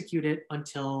not execute it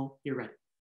until you're ready.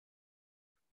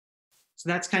 So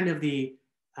that's kind of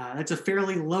that's a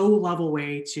fairly low level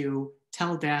way to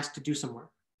tell Dask to do some work.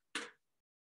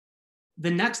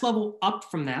 The next level up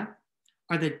from that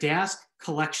are the Dask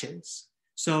collections.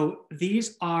 So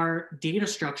these are data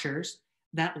structures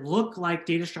that look like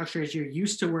data structures you're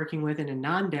used to working with in a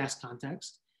non-Dask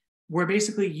context, where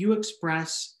basically you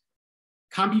express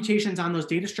computations on those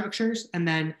data structures, and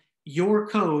then your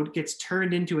code gets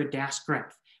turned into a Dask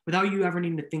graph without you ever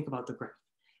needing to think about the graph.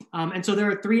 And so there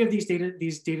are three of these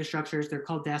data structures. They're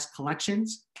called Dask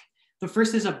collections. The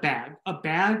first is a bag. A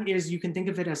bag is, you can think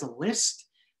of it as a list.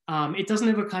 It doesn't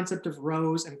have a concept of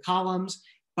rows and columns,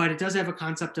 but it does have a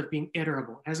concept of being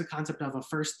iterable. It has a concept of a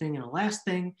first thing and a last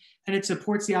thing, and it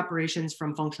supports the operations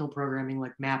from functional programming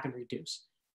like map and reduce,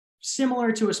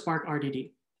 similar to a Spark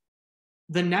RDD.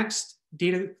 The next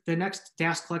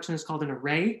Dask collection is called an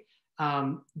array.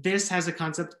 This has a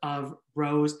concept of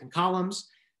rows and columns,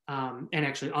 and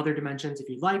actually other dimensions if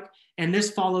you'd like. And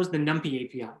this follows the NumPy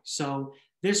API. So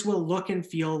this will look and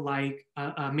feel like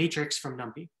a matrix from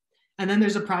NumPy. And then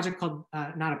there's a project called,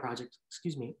 a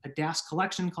Dask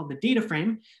collection called the data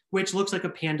frame, which looks like a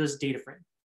pandas data frame.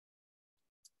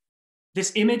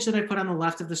 This image that I put on the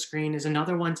left of the screen is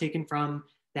another one taken from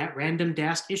that random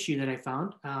Dask issue that I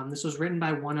found. This was written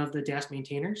by one of the Dask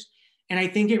maintainers. And I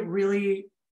think it really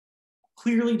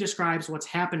clearly describes what's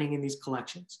happening in these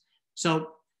collections.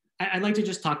 So I'd like to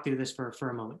just talk through this for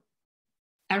a moment.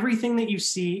 Everything that you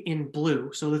see in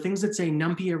blue, so the things that say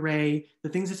NumPy array, the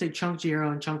things that say chunk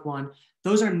 0 and chunk 1,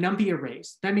 those are NumPy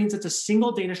arrays. That means it's a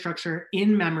single data structure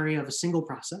in memory of a single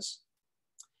process.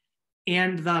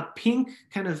 And the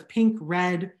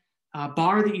pink-red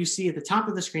bar that you see at the top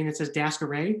of the screen that says Dask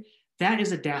array, that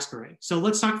is a Dask array. So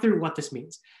let's talk through what this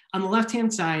means. On the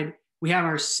left-hand side, we have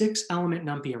our 6-element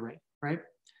NumPy array, right?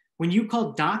 When you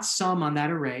call .sum on that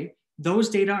array, those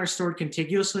data are stored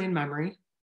contiguously in memory,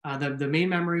 the main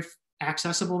memory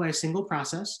accessible by a single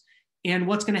process. And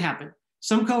what's going to happen?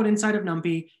 Some code inside of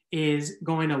NumPy is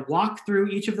going to walk through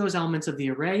each of those elements of the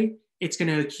array. It's going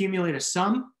to accumulate a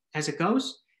sum as it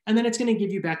goes, and then it's going to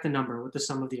give you back the number with the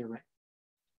sum of the array.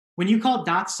 When you call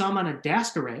 .sum on a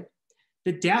Dask array,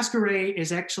 the Dask array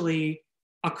is actually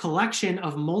a collection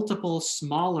of multiple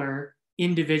smaller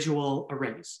individual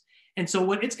arrays. And so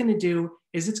what it's going to do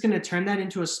is it's going to turn that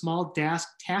into a small Dask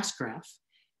task graph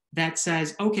that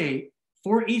says, okay,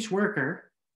 for each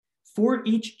worker, for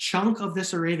each chunk of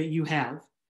this array that you have,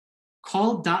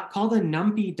 call the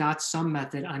numpy.sum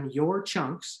method on your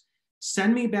chunks,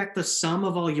 send me back the sum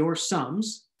of all your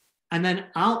sums, and then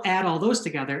I'll add all those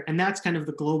together, and that's kind of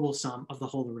the global sum of the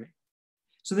whole array.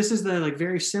 So this is the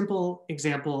very simple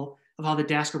example of how the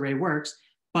Dask array works,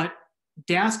 but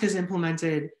Dask has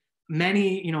implemented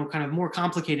many kind of more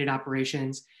complicated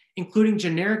operations, including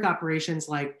generic operations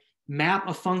like map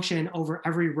a function over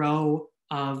every row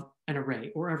of an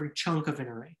array or every chunk of an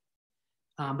array.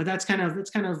 But that's kind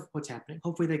of what's happening.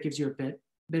 Hopefully that gives you a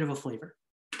bit of a flavor.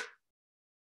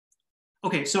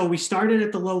 Okay, so we started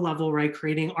at the low level, right,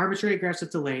 creating arbitrary graphs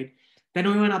of delayed.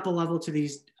 Then we went up a level to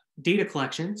these data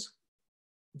collections.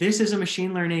 This is a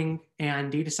machine learning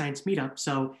and data science meetup.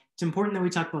 So it's important that we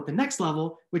talk about the next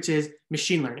level, which is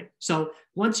machine learning. So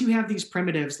once you have these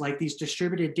primitives, like these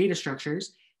distributed data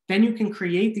structures, then you can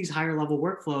create these higher level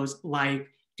workflows like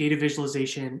data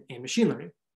visualization and machine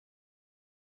learning.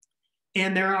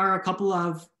 And there are a couple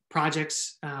of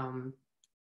projects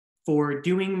for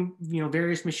doing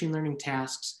various machine learning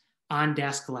tasks on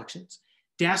Dask collections.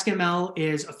 DaskML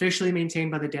is officially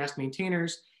maintained by the Dask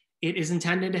maintainers. It is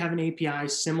intended to have an API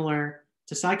similar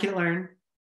to scikit-learn.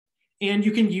 And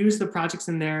you can use the projects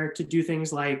in there to do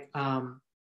things like, do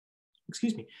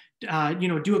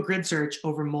a grid search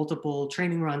over multiple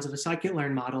training runs of a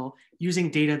scikit-learn model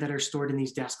using data that are stored in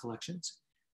these Dask collections.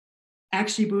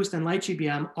 XGBoost and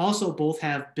LightGBM also both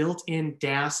have built-in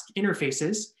Dask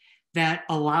interfaces that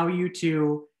allow you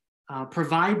to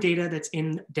provide data that's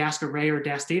in Dask array or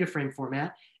Dask data frame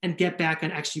format and get back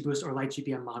an XGBoost or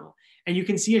LightGBM model. And you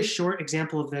can see a short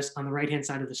example of this on the right-hand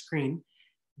side of the screen.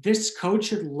 This code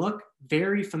should look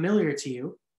very familiar to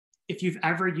you if you've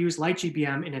ever used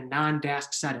LightGBM in a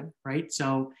non-Dask setting, right?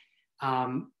 So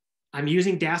I'm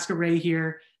using Dask array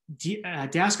here.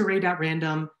 Dask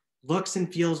array.random looks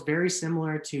and feels very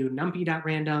similar to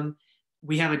numpy.random.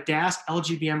 We have a Dask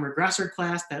LGBM regressor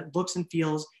class that looks and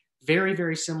feels very,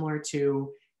 very similar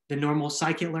to the normal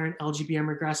scikit-learn LGBM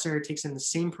regressor. It takes in the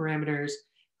same parameters.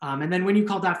 And then when you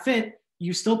call .fit,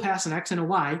 you still pass an X and a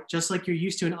Y, just like you're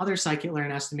used to in other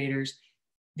scikit-learn estimators.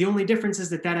 The only difference is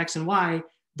that X and Y,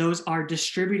 those are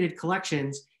distributed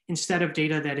collections instead of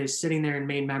data that is sitting there in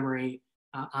main memory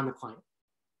on the client.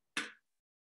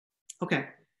 Okay,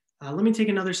 let me take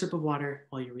another sip of water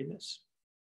while you read this.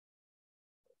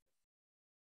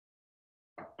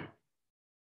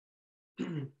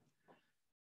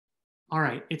 All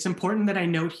right, it's important that I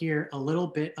note here a little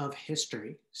bit of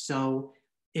history. So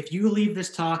if you leave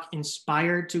this talk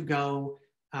inspired to go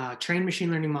train machine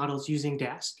learning models using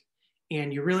Dask,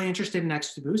 and you're really interested in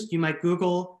XGBoost, you might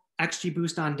Google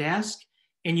XGBoost on Dask,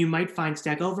 and you might find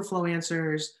Stack Overflow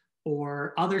answers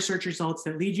or other search results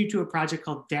that lead you to a project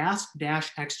called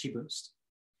Dask-XGBoost.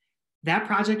 That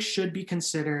project should be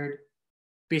considered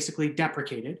basically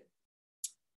deprecated.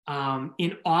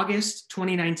 In August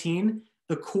 2019,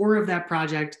 the core of that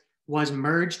project was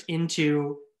merged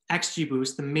into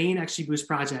XGBoost, the main XGBoost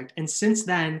project. And since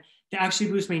then, the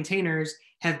XGBoost maintainers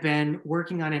have been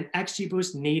working on an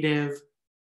XGBoost native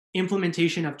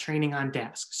implementation of training on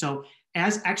Dask. So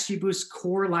as XGBoost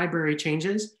core library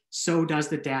changes, so does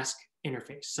the Dask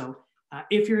interface. So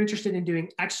if you're interested in doing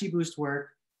XGBoost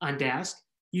work on Dask,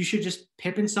 you should just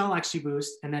pip install XGBoost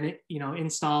and then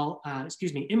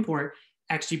import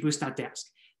XGBoost.dask.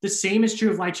 The same is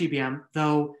true of LightGBM,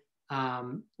 though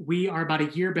we are about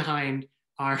a year behind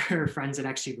our friends at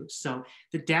XGBoost. So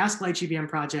the Dask LightGBM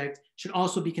project should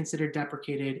also be considered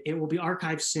deprecated. It will be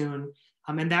archived soon.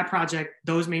 And that project,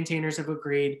 those maintainers have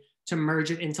agreed to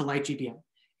merge it into LightGBM.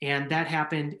 And that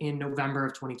happened in November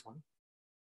of 2020.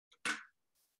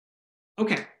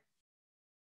 Okay.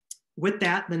 With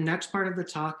that, the next part of the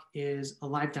talk is a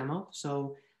live demo.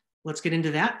 So let's get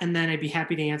into that. And then I'd be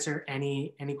happy to answer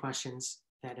any questions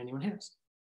that anyone has.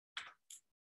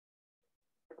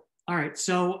 All right,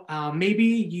 so maybe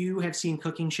you have seen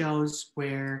cooking shows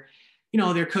where,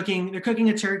 they're cooking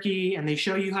a turkey and they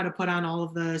show you how to put on all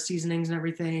of the seasonings and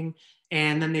everything.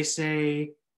 And then they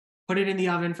say, put it in the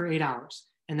oven for 8 hours.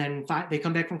 And then they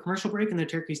come back from commercial break and the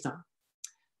turkey's done.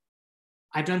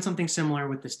 I've done something similar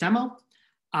with this demo.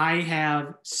 I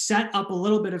have set up a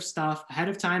little bit of stuff ahead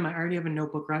of time. I already have a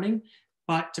notebook running,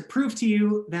 but to prove to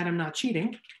you that I'm not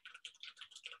cheating,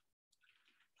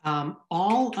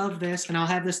 all of this, and I'll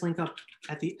have this link up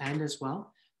at the end as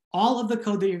well, all of the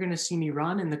code that you're going to see me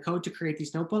run and the code to create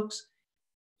these notebooks,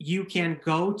 you can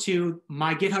go to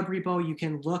my GitHub repo, you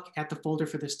can look at the folder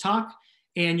for this talk,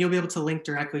 and you'll be able to link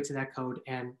directly to that code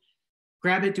and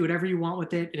grab it, do whatever you want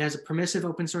with it. It has a permissive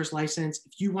open source license.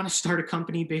 If you want to start a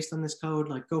company based on this code,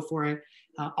 go for it.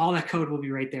 All that code will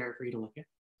be right there for you to look at.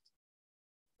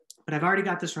 But I've already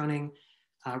got this running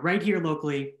right here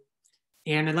locally.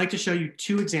 And I'd like to show you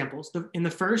two examples. In the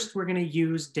first, we're going to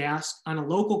use Dask on a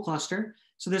local cluster.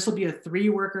 So this will be a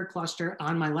 3-worker cluster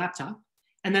on my laptop.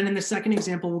 And then in the second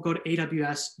example, we'll go to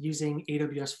AWS using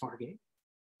AWS Fargate.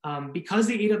 Because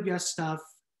the AWS stuff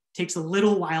takes a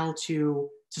little while to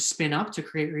spin up, to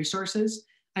create resources,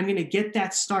 I'm going to get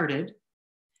that started.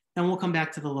 Then we'll come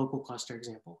back to the local cluster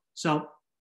example. So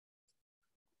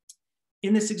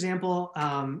in this example,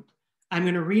 I'm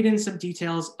going to read in some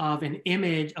details of an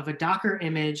image, of a Docker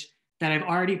image that I've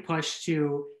already pushed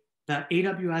to the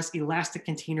AWS Elastic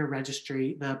Container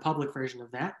Registry, the public version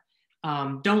of that.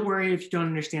 Don't worry if you don't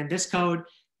understand this code.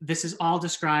 This is all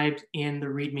described in the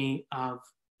README of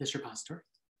this repository.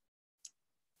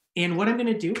 And what I'm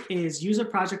going to do is use a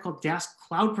project called Dask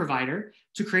Cloud Provider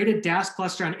to create a Dask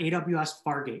cluster on AWS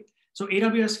Fargate. So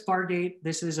AWS Fargate,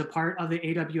 this is a part of the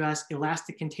AWS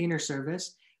Elastic Container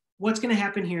Service. What's going to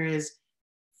happen here is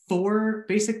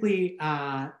basically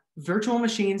virtual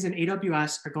machines in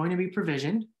AWS are going to be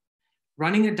provisioned,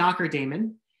 running a Docker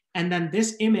daemon, and then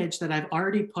this image that I've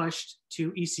already pushed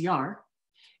to ECR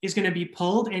is going to be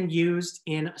pulled and used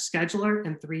in a scheduler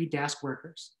and 3 Dask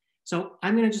workers. So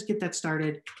I'm going to just get that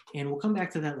started, and we'll come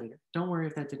back to that later. Don't worry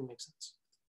if that didn't make sense.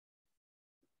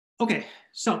 Okay,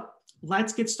 so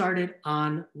let's get started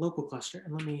on local cluster.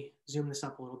 And let me zoom this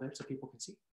up a little bit so people can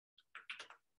see.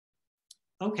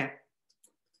 Okay.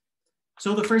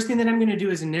 So the first thing that I'm going to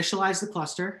do is initialize the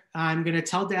cluster. I'm going to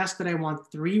tell Dask that I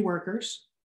want 3 workers.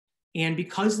 And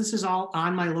because this is all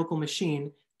on my local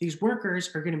machine, these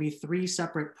workers are going to be 3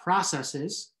 separate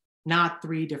processes, not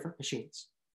 3 different machines.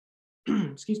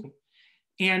 Excuse me.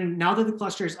 And now that the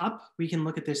cluster is up, we can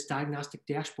look at this diagnostic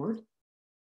dashboard.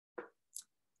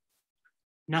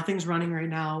 Nothing's running right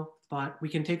now, but we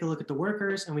can take a look at the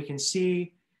workers and we can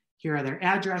see here are their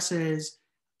addresses.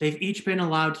 They've each been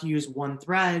allowed to use 1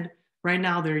 thread. Right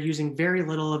now, they're using very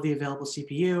little of the available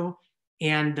CPU.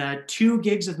 And the 2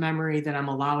 gigs of memory that I'm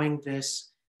allowing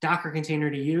this Docker container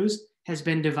to use has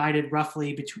been divided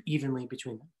roughly evenly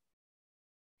between them.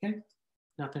 Okay,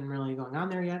 nothing really going on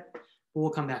there yet, but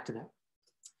we'll come back to that.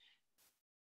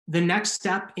 The next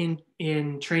step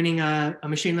in training a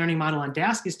machine learning model on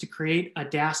Dask is to create a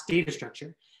Dask data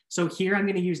structure. So here I'm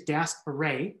going to use Dask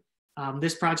Array.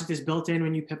 This project is built in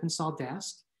when you pip install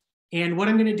Dask. And what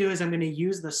I'm going to do is I'm going to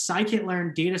use the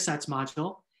scikit-learn datasets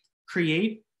module,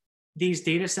 create these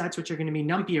data sets, which are going to be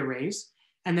NumPy arrays,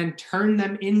 and then turn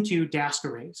them into Dask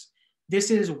arrays. This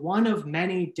is one of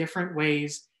many different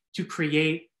ways to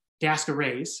create Dask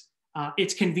arrays.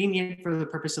 It's convenient for the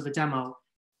purpose of a demo.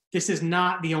 This is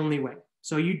not the only way.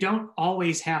 So you don't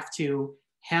always have to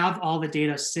have all the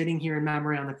data sitting here in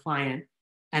memory on the client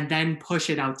and then push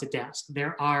it out to Dask.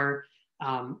 There are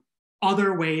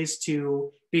other ways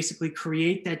to basically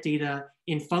create that data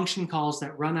in function calls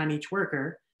that run on each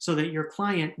worker so that your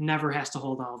client never has to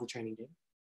hold all the training data.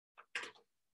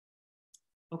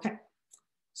 Okay,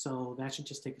 so that should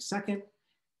just take a second.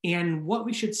 And what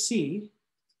we should see,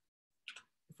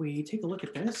 if we take a look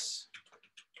at this,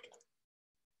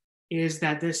 is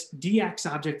that this DX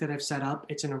object that I've set up,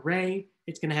 it's an array.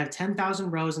 It's going to have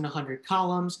 10,000 rows and 100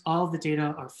 columns. All of the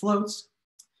data are floats.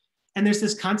 And there's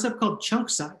this concept called chunk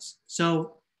size.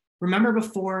 So remember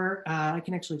before, I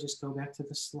can actually just go back to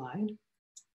the slide.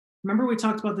 Remember we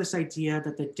talked about this idea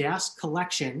that the Dask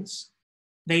collections,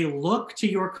 they look to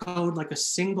your code like a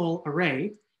single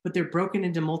array, but they're broken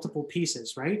into multiple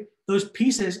pieces, right? Those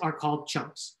pieces are called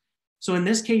chunks. So in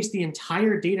this case, the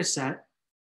entire data set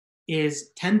is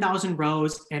 10,000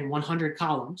 rows and 100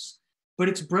 columns, but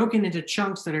it's broken into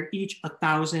chunks that are each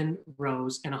 1,000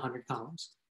 rows and 100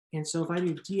 columns. And so if I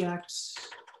do dx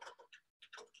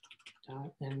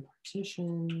dot n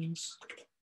partitions,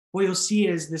 what you'll see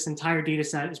is this entire data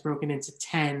set is broken into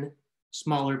 10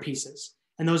 smaller pieces,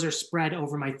 and those are spread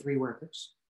over my 3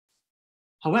 workers.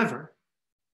 However,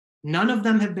 none of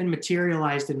them have been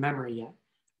materialized in memory yet.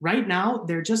 Right now,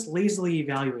 they're just lazily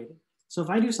evaluated. So if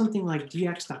I do something like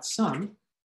dx.sum,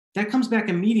 that comes back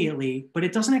immediately, but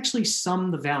it doesn't actually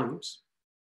sum the values.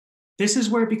 This is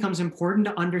where it becomes important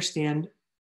to understand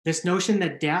this notion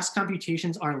that Dask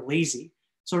computations are lazy.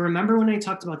 So remember when I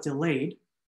talked about delayed,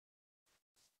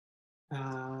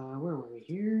 where were we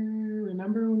here?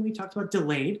 Remember when we talked about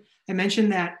delayed, I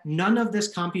mentioned that none of this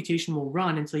computation will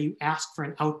run until you ask for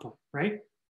an output, right?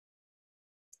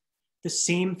 The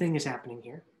same thing is happening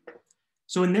here.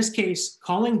 So in this case,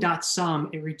 calling .sum,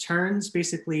 it returns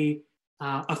basically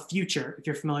a future, if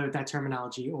you're familiar with that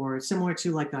terminology, or similar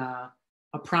to like a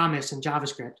promise in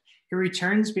JavaScript. It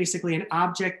returns basically an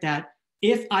object that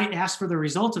if I ask for the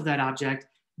result of that object,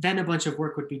 then a bunch of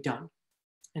work would be done.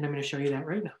 And I'm going to show you that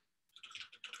right now.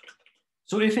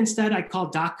 So if instead I call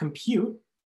 .compute,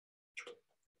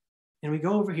 and we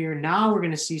go over here, now we're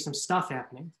going to see some stuff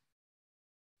happening.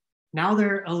 Now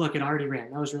oh look, it already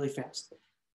ran. That was really fast.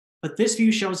 But this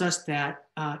view shows us that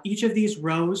each of these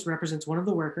rows represents one of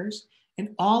the workers,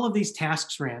 and all of these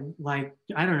tasks ran, like,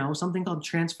 I don't know, something called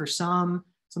transfer sum,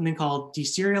 something called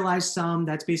deserialize sum.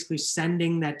 That's basically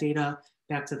sending that data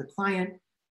back to the client.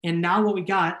 And now what we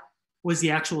got was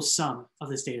the actual sum of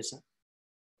this data set.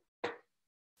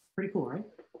 Pretty cool, right?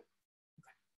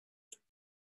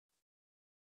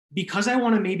 Because I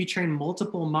want to maybe train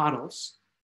multiple models,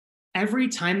 every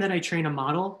time that I train a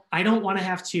model, I don't want to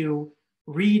have to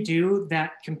redo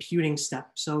that computing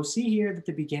step. So see here at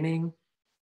the beginning,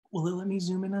 will it let me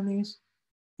zoom in on these?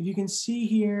 If you can see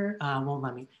here, won't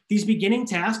let me. These beginning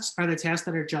tasks are the tasks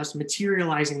that are just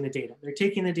materializing the data. They're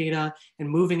taking the data and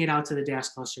moving it out to the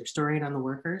Dask cluster, storing it on the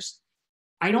workers.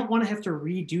 I don't want to have to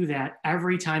redo that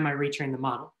every time I retrain the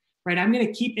model, right? I'm going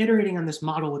to keep iterating on this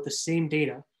model with the same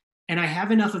data, and I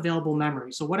have enough available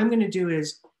memory. So what I'm going to do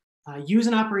is use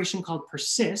an operation called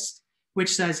persist,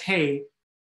 which says, hey,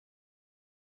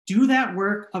 do that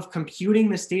work of computing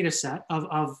this data set,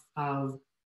 of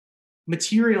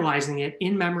materializing it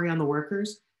in memory on the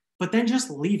workers, but then just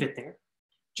leave it there.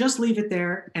 Just leave it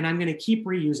there, and I'm going to keep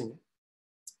reusing it.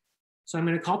 So I'm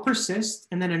going to call persist,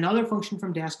 and then another function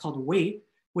from Dask called wait,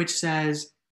 which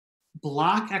says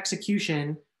block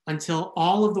execution until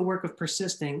all of the work of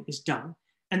persisting is done.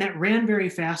 And that ran very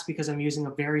fast because I'm using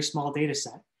a very small data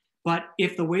set. But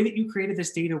if the way that you created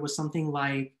this data was something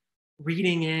like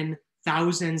reading in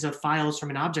thousands of files from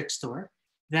an object store,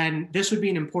 then this would be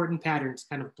an important pattern to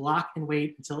kind of block and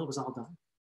wait until it was all done.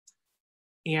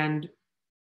 And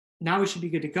now we should be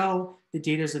good to go. The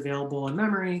data is available in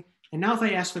memory. And now if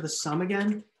I ask for the sum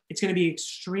again, it's going to be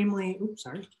extremely, oops,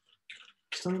 sorry,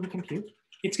 still need to compute.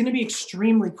 It's going to be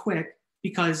extremely quick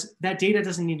because that data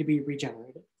doesn't need to be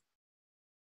regenerated.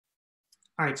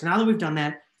 All right, so now that we've done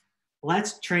that,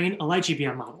 let's train a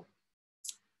LightGBM model.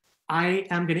 I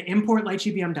am going to import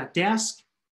LightGBM.Dask.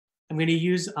 I'm going to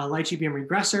use a LightGBM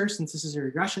regressor since this is a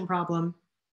regression problem.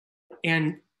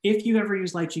 And if you ever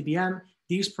use LightGBM,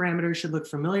 these parameters should look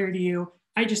familiar to you.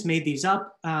 I just made these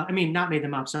up. I mean, not made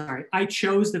them up, sorry. I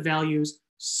chose the values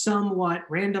somewhat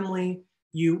randomly.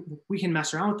 We can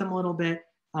mess around with them a little bit,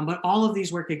 but all of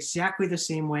these work exactly the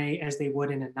same way as they would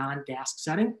in a non-Dask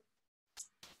setting.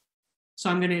 So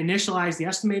I'm going to initialize the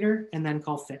estimator and then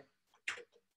call fit.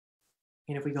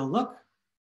 And if we go look,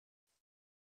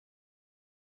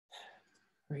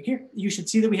 right here, you should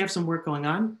see that we have some work going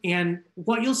on. And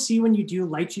what you'll see when you do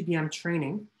LightGBM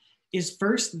training is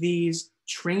first these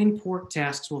train port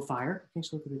tasks will fire.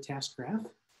 Let's look at the task graph.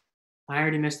 I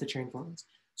already missed the train port ones.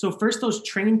 So first those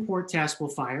train port tasks will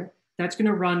fire. That's going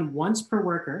to run once per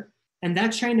worker. And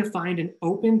that's trying to find an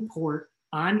open port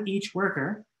on each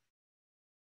worker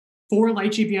for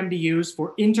LightGBM to use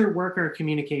for inter-worker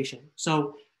communication.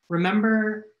 So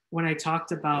remember when I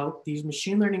talked about these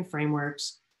machine learning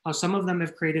frameworks, how some of them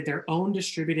have created their own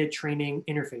distributed training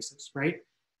interfaces, right?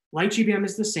 LightGBM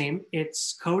is the same.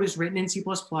 Its code is written in C++.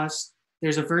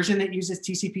 There's a version that uses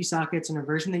TCP sockets and a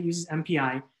version that uses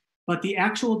MPI, but the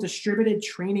actual distributed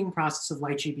training process of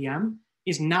LightGBM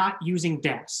is not using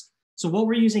Dask. So what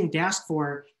we're using Dask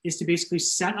for is to basically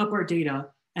set up our data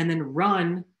and then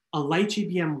run a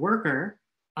LightGBM worker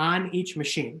on each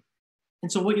machine.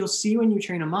 And so what you'll see when you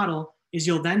train a model is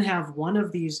you'll then have one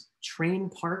of these train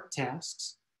part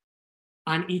tasks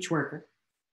on each worker.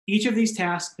 Each of these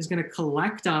tasks is going to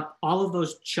collect up all of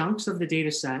those chunks of the data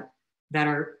set that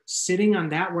are sitting on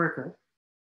that worker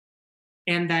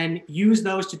and then use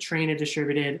those to train a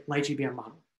distributed LightGBM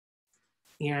model.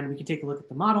 And we can take a look at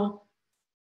the model.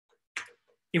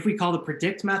 If we call the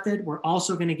predict method, we're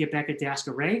also going to get back a Dask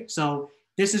array. So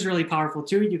this is really powerful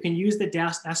too. You can use the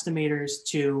Dask estimators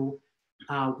to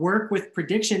work with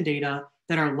prediction data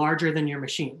that are larger than your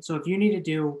machine. So if you need to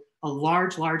do a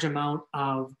large amount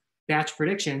of batch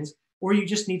predictions, or you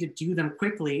just need to do them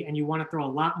quickly and you want to throw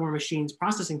a lot more machines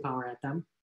processing power at them,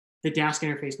 the Dask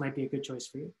interface might be a good choice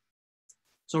for you.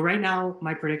 So right now,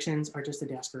 my predictions are just a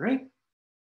Dask array.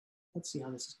 Let's see how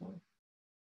this is going.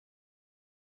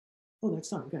 Oh, that's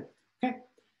done, good, okay.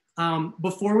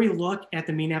 Before we look at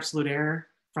the mean absolute error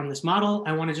from this model,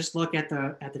 I want to just look at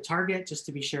the target just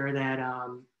to be sure that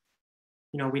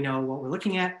we know what we're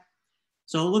looking at.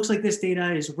 So it looks like this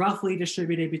data is roughly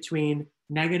distributed between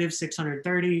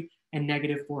 -630 and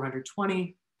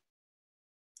 -420.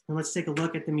 And let's take a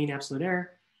look at the mean absolute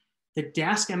error. The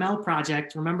Dask ML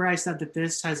project, remember I said that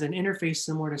this has an interface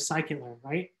similar to scikit-learn,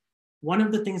 right? One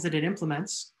of the things that it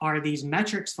implements are these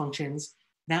metrics functions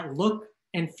that look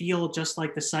and feel just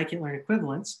like the scikit-learn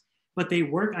equivalents, but they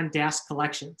work on Dask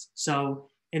collections. So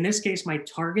in this case, my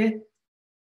target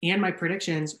and my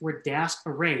predictions were Dask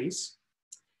arrays.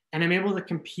 And I'm able to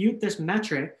compute this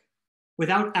metric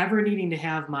without ever needing to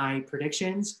have my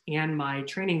predictions and my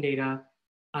training data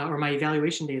or my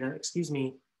evaluation data, excuse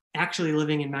me, actually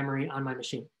living in memory on my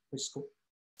machine, which is cool.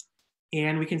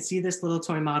 And we can see this little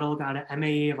toy model got an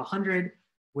MAE of 100,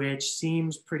 which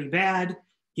seems pretty bad,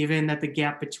 given that the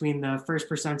gap between the first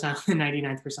percentile and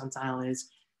 99th percentile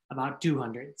is about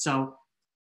 200. So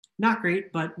not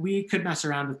great, but we could mess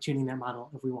around with tuning that model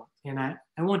if we want. And I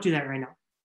won't do that right now.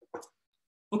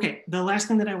 Okay, the last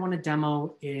thing that I want to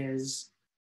demo is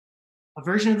a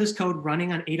version of this code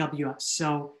running on AWS.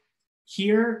 So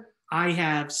here I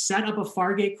have set up a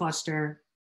Fargate cluster.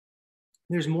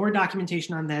 There's more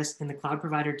documentation on this in the cloud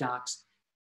provider docs,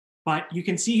 but you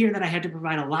can see here that I had to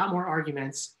provide a lot more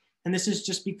arguments. And this is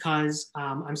just because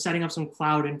I'm setting up some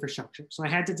cloud infrastructure. So I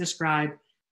had to describe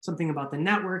something about the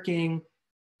networking,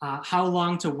 how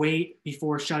long to wait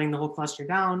before shutting the whole cluster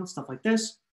down, stuff like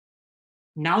this.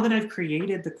 Now that I've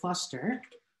created the cluster,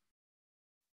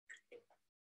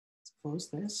 let's close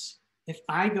this. If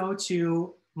I go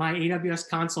to my AWS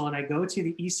console and I go to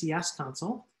the ECS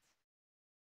console,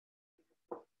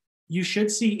 you should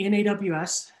see in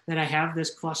AWS that I have this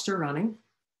cluster running.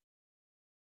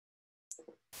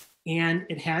 And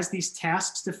it has these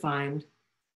tasks defined,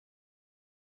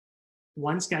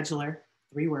 1 scheduler,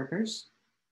 3 workers.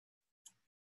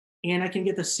 And I can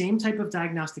get the same type of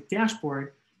diagnostic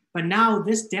dashboard, but now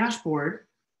this dashboard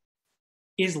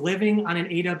is living on an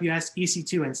AWS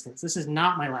EC2 instance. This is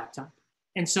not my laptop.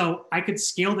 And so I could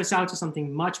scale this out to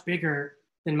something much bigger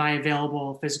than my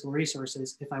available physical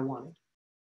resources if I wanted.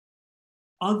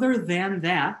 Other than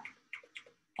that,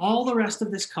 all the rest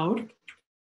of this code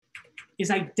is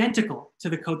identical to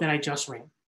the code that I just ran.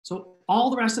 So all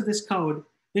the rest of this code,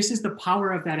 this is the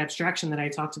power of that abstraction that I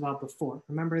talked about before.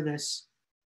 Remember this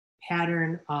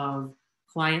pattern of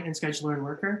client and scheduler and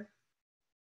worker?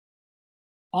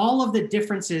 All of the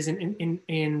differences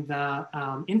in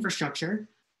the infrastructure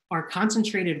are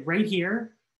concentrated right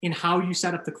here in how you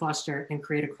set up the cluster and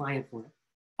create a client for it.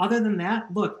 Other than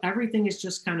that, look, everything is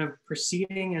just kind of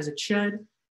proceeding as it should.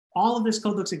 All of this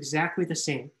code looks exactly the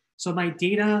same. So my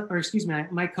data, or excuse me,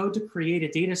 my code to create a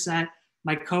data set,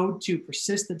 my code to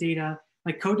persist the data,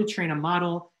 my code to train a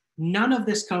model, none of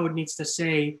this code needs to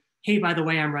say, hey, by the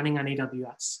way, I'm running on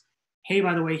AWS. Hey,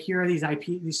 by the way, here are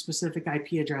these specific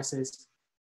IP addresses.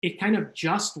 It kind of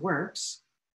just works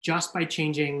just by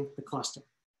changing the cluster,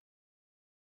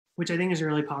 which I think is a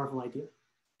really powerful idea.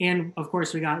 And of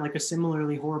course, we got like a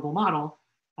similarly horrible model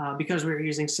because we were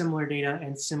using similar data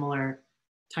and similar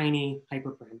tiny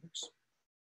hyperparameters,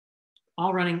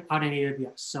 all running out in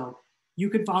AWS. So you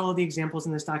could follow the examples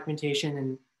in this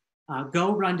documentation and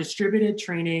go run distributed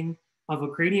training of a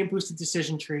gradient boosted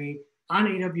decision tree on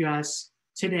AWS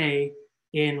today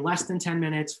in less than 10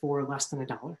 minutes for less than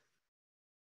 $1.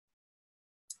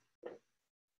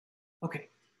 Okay,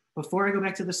 before I go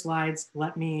back to the slides,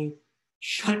 let me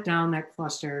shut down that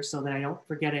cluster so that I don't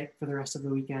forget it for the rest of the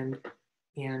weekend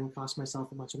and cost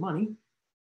myself a bunch of money.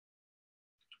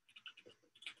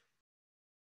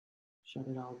 Shut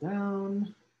it all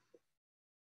down.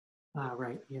 All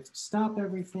right, you have to stop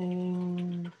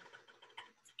everything.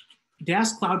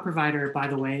 Dask Cloud Provider, by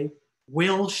the way,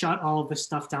 will shut all of this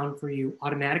stuff down for you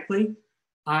automatically.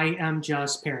 I am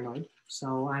just paranoid,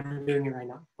 so I'm doing it right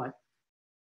now. But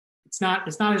it's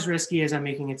not as risky as I'm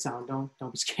making it sound.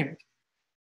 Don't be scared.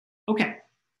 Okay.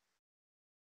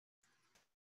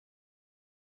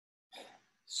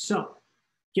 So,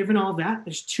 given all that,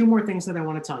 there's two more things that I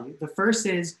want to tell you. The first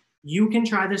is you can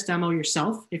try this demo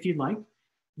yourself if you'd like.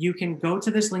 You can go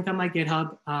to this link on my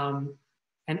GitHub,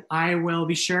 and I will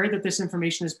be sure that this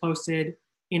information is posted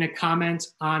in a comment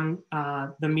on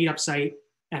the Meetup site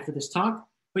after this talk.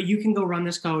 But you can go run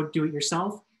this code, do it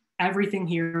yourself. Everything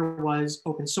here was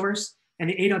open source, and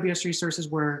the AWS resources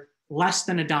were less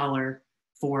than $1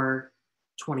 for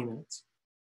 20 minutes.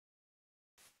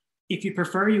 If you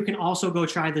prefer, you can also go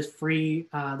try the free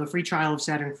trial of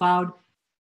Saturn Cloud.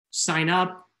 Sign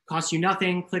up, costs you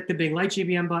nothing. Click the big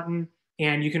LightGBM button,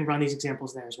 and you can run these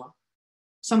examples there as well.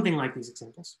 Something like these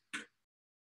examples.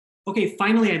 Okay,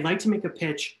 finally, I'd like to make a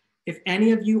pitch. If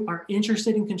any of you are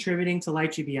interested in contributing to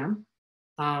LightGBM,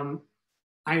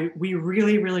 we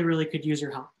really could use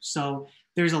your help. So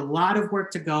there's a lot of work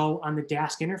to go on the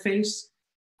Dask interface.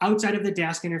 Outside of the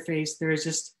Dask interface, there is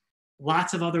just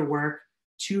lots of other work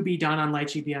to be done on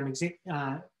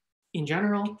LightGBM in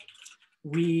general.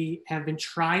 We have been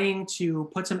trying to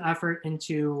put some effort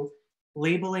into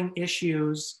labeling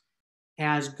issues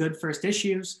as good first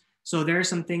issues. So there are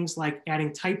some things like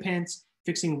adding type hints,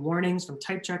 fixing warnings from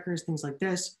type checkers, things like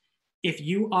this. If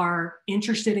you are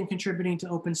interested in contributing to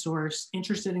open source,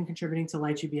 interested in contributing to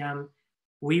LightGBM,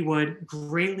 we would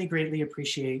greatly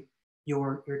appreciate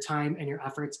your time and your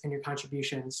efforts and your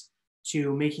contributions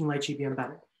to making LightGBM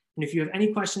better. And if you have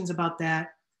any questions about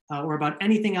that or about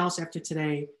anything else after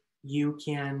today, you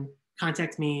can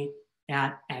contact me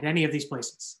at any of these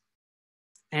places.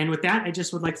 And with that, I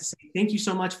just would like to say thank you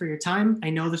so much for your time. I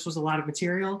know this was a lot of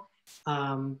material,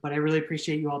 but I really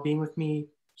appreciate you all being with me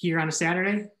here on a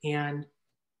Saturday. And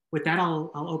with that, I'll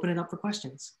open it up for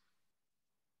questions.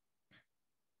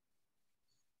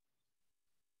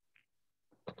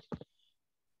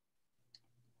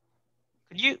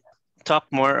 Could you talk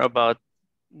more about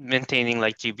maintaining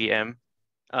LightGBM?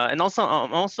 And also,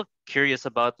 I'm also curious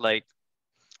about like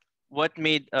what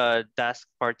made Dask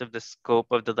part of the scope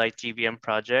of the LightGBM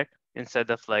project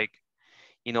instead of like,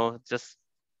 you know, just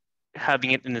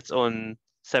having it in its own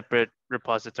separate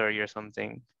repository or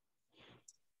something.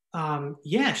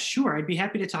 Yeah, sure. I'd be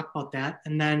happy to talk about that.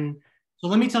 And then, so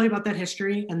let me tell you about that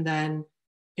history. And then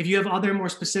if you have other more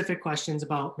specific questions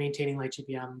about maintaining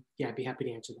LightGBM, yeah, I'd be happy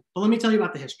to answer them. But let me tell you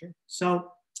about the history. So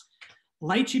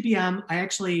LightGBM, I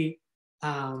actually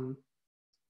I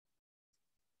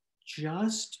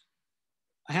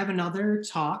have another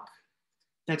talk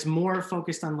that's more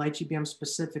focused on LightGBM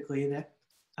specifically that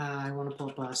I want to pull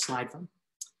up a slide from.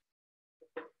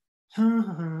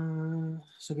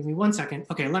 So give me 1 second.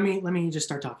 Okay, let me just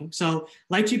start talking. So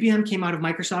LightGBM came out of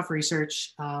Microsoft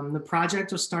Research. The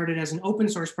project was started as an open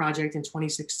source project in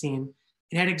 2016.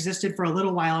 It had existed for a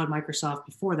little while at Microsoft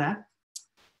before that.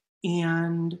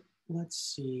 And let's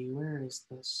see, where is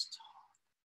this talk?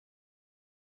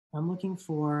 I'm looking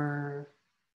for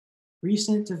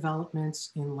recent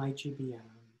developments in LightGBM.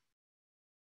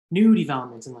 New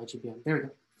developments in LightGBM. There we go.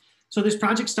 So this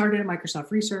project started at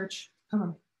Microsoft Research. Come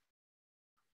on.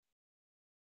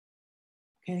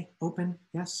 Okay, open,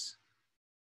 yes.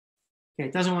 Okay,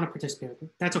 it doesn't want to participate with me.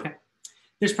 That's okay.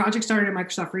 This project started at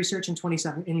Microsoft Research in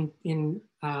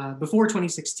before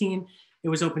 2016. It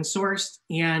was open sourced,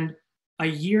 and a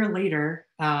year later,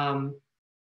 an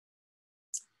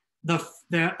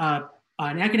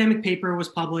academic paper was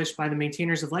published by the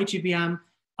maintainers of LightGBM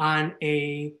on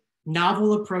a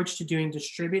novel approach to doing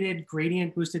distributed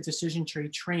gradient boosted decision tree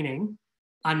training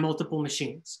on multiple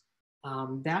machines.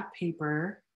 That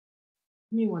paper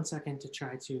Give me 1 second to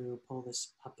try to pull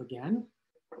this up again.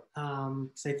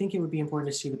 So I think it would be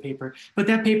important to see the paper. But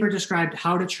that paper described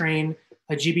how to train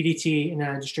a GBDT in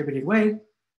a distributed way.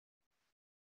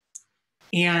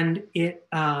 And it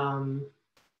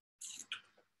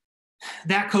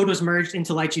that code was merged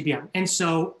into LightGBM. And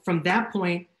so from that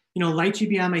point, you know,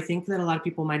 LightGBM, I think that a lot of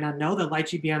people might not know that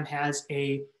LightGBM has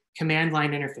a command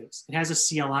line interface. It has a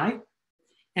CLI.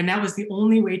 And that was the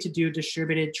only way to do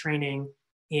distributed training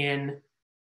in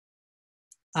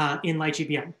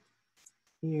LightGBM.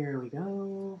 Here we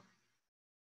go.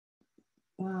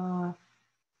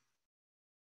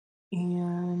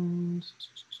 And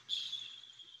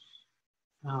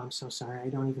oh, I'm so sorry. I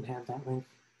don't even have that link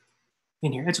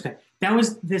in here. It's okay. That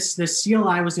was this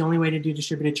CLI was the only way to do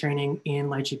distributed training in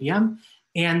LightGBM.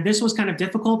 And this was kind of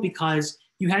difficult because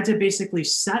you had to basically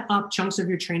set up chunks of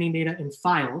your training data in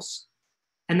files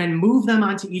and then move them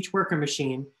onto each worker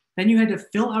machine. Then you had to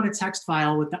fill out a text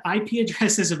file with the IP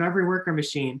addresses of every worker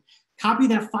machine, copy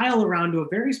that file around to a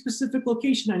very specific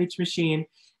location on each machine,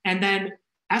 and then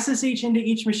SSH into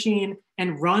each machine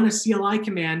and run a CLI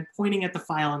command pointing at the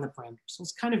file and the parameters. So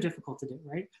it's kind of difficult to do,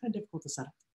 right? Kind of difficult to set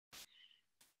up.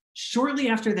 Shortly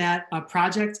after that, a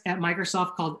project at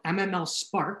Microsoft called MML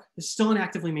Spark, is still an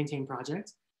actively maintained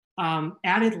project,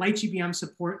 added LightGBM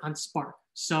support on Spark.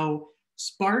 So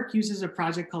Spark uses a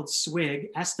project called SWIG,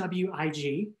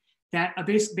 S-W-I-G, that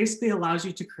basically allows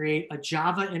you to create a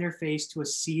Java interface to a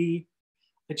C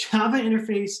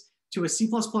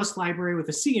library with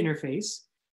a C interface.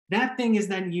 That thing is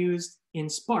then used in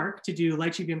Spark to do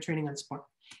LightGBM training on Spark.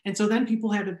 And so then people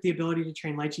had the ability to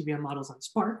train LightGBM models on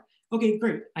Spark. Okay,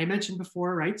 great. I mentioned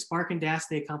before, right? Spark and Dask,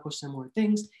 they accomplish similar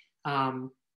things.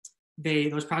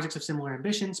 Those projects have similar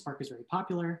ambitions. Spark is very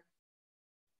popular.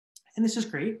 And this is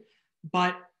great.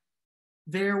 But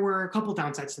there were a couple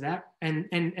downsides to that.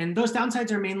 And those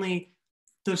downsides are mainly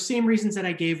those same reasons that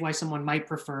I gave why someone might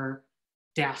prefer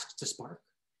Dask to Spark.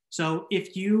 So if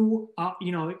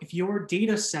if your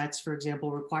data sets, for example,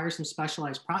 require some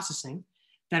specialized processing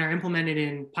that are implemented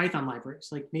in Python libraries,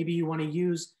 like maybe you want to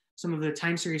use some of the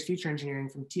time series feature engineering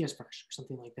from TSFresh or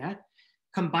something like that,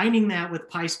 combining that with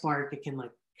PySpark, it can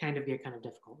kind of get kind of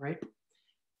difficult, right?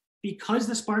 Because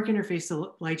the Spark interface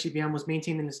to LightGBM was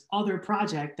maintained in this other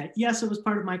project that, yes, it was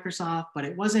part of Microsoft, but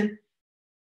it wasn't.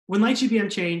 When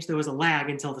LightGBM changed, there was a lag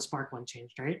until the Spark one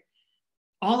changed, right?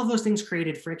 All of those things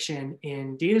created friction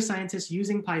in data scientists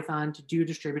using Python to do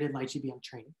distributed LightGBM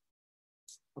training.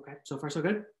 Okay, so far so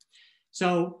good.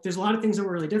 So there's a lot of things that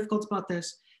were really difficult about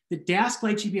this. The Dask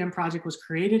LightGBM project was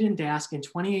created in Dask in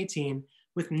 2018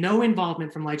 with no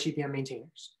involvement from LightGBM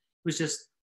maintainers. It was just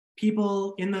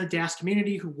people in the Dask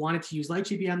community who wanted to use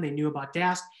LightGBM. They knew about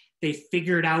Dask. They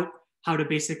figured out how to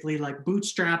basically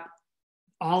bootstrap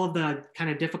all of the kind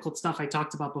of difficult stuff I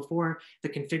talked about before, the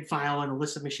config file and the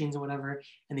list of machines and whatever,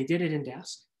 and they did it in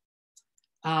Dask.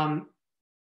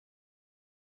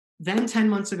 Then 10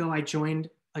 months ago, I joined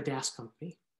a Dask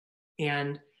company.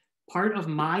 And part of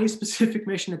my specific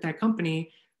mission at that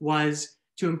company was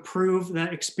to improve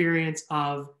the experience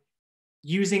of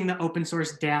using the open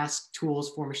source Dask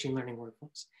tools for machine learning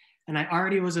workflows. And I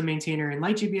already was a maintainer in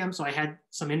LightGBM, so I had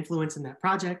some influence in that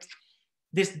project.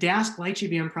 This Dask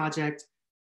LightGBM project,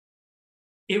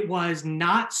 it was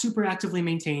not super actively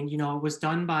maintained. It was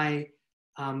done by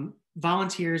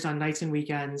volunteers on nights and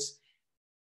weekends,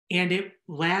 and it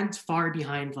lagged far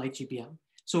behind LightGBM.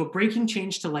 So a breaking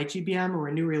change to LightGBM or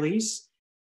a new release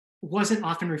wasn't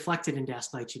often reflected in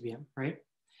Dask LightGBM, right?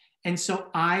 And so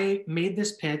I made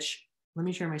this pitch. Let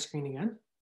me share my screen again.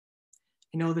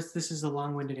 I know this is a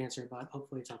long-winded answer, but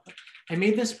hopefully it's helpful. I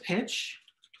made this pitch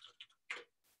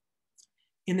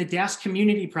in the Dask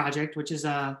community project, which is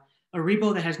a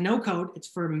repo that has no code. It's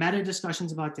for meta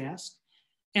discussions about Dask.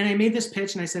 And I made this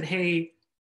pitch and I said, hey,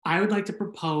 I would like to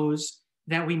propose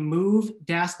that we move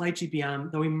Dask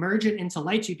LightGBM, that we merge it into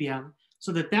LightGBM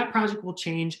so that project will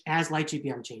change as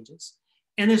LightGBM changes.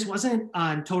 And this wasn't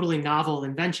a totally novel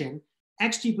invention.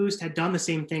 XGBoost had done the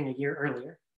same thing a year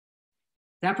earlier.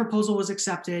 That proposal was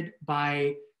accepted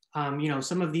by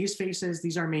some of these faces.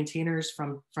 These are maintainers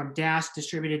from Dask,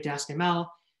 distributed Dask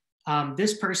ML.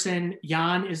 This person,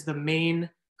 Jan, is the main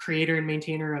creator and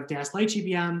maintainer of Dask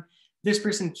LightGBM. This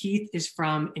person, Keith, is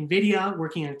from NVIDIA,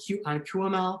 working on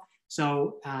QML.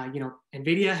 So,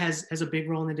 NVIDIA has a big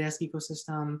role in the Dask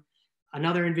ecosystem.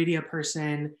 Another NVIDIA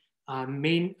person, a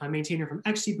maintainer from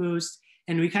XGBoost.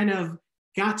 And we kind of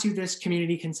got to this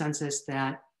community consensus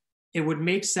that it would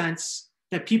make sense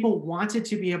that people wanted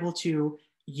to be able to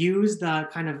use the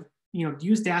kind of,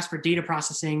 use Dask for data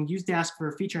processing, use Dask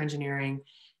for feature engineering,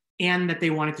 and that they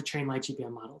wanted to train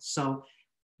LightGBM models. So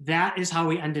that is how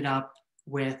we ended up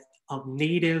with a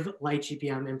native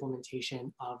LightGBM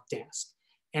implementation of Dask.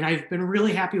 And I've been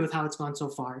really happy with how it's gone so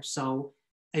far. So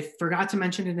I forgot to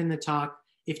mention it in the talk.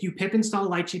 If you pip install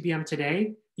LightGBM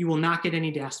today, you will not get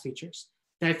any Dask features.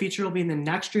 That feature will be in the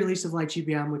next release of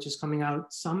LightGBM, which is coming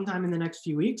out sometime in the next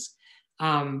few weeks.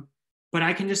 But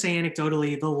I can just say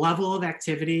anecdotally, the level of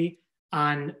activity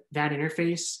on that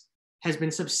interface has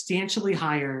been substantially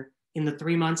higher in the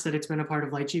 3 months that it's been a part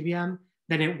of LightGBM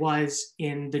than it was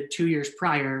in the 2 years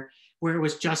prior, where it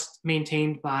was just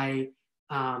maintained by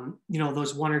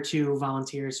those 1 or 2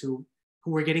 volunteers who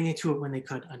were getting into it when they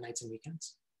could on nights and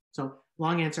weekends. So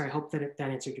long answer. I hope that that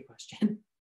answered your question.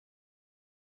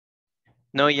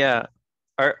 No, yeah.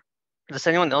 Does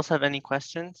anyone else have any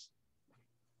questions?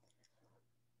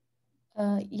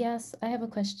 Yes, I have a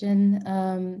question.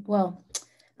 Well,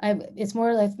 it's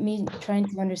more like me trying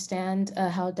to understand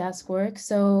how Dask works.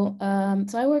 So,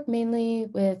 so I work mainly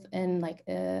with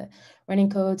running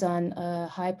codes on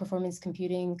high performance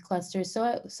computing clusters.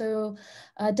 So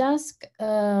Dask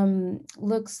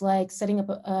looks like setting up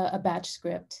a batch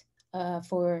script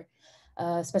for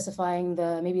specifying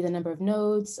maybe the number of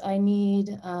nodes I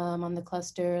need on the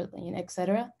cluster,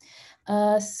 etc.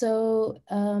 Yeah, so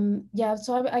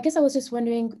I guess I was just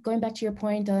wondering, going back to your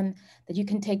point on that you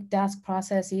can take Dask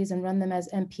processes and run them as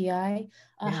MPI,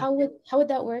 how would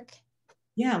that work?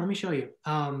 Yeah, let me show you.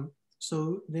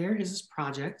 So there is this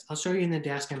project. I'll show you in the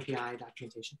Dask MPI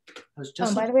documentation.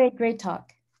 By the way, great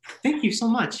talk. Thank you so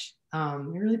much. I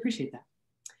really appreciate that.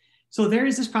 So there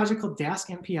is this project called Dask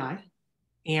MPI,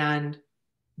 and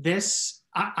this,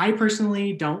 I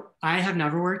personally I have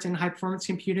never worked in high performance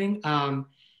computing.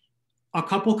 A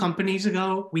couple companies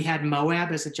ago, we had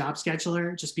Moab as a job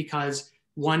scheduler just because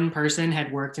one person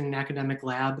had worked in an academic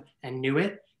lab and knew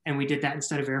it. And we did that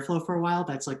instead of Airflow for a while.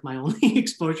 That's like my only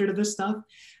exposure to this stuff.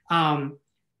 But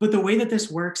the way that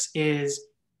this works is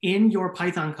in your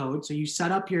Python code. So you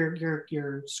set up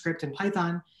your script in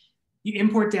Python, you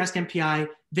import Dask MPI.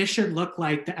 This should look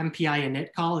like the MPI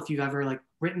init call if you've ever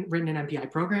written an MPI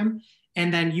program.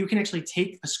 And then you can actually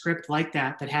take a script like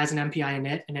that has an MPI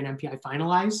init and an MPI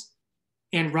finalize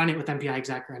and run it with MPI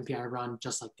exec or MPI run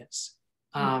just like this.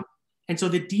 And so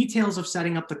the details of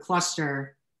setting up the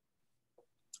cluster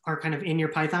are kind of in your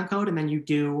Python code, and then you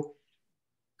do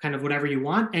kind of whatever you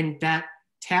want. And that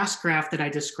task graph that I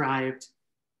described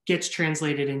gets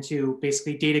translated into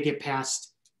basically data get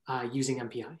passed using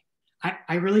MPI.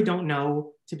 I really don't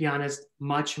know, to be honest,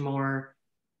 much more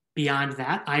beyond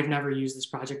that. I've never used this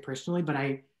project personally, but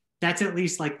that's at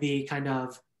least like the kind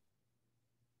of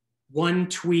 1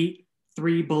 tweet,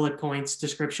 3 bullet points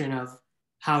description of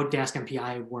how Dask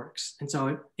MPI works. And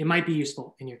so it might be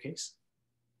useful in your case.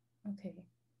 Okay.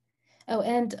 Oh,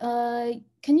 and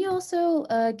can you also,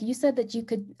 you said that you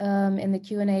could, in the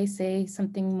Q&A, say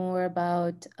something more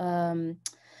about,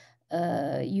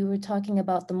 you were talking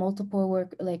about the multiple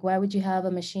work, like why would you have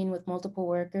a machine with multiple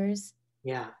workers?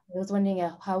 Yeah. I was wondering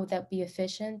how would that be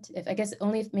efficient? I guess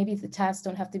only if maybe the tasks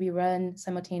don't have to be run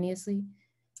simultaneously.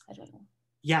 I don't know.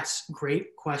 Yes,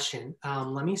 great question.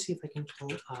 Let me see if I can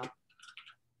pull up.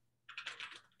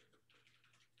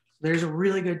 There's a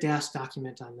really good Dask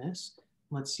document on this.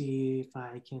 Let's see if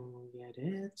I can get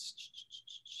it.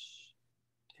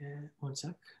 1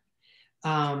 sec.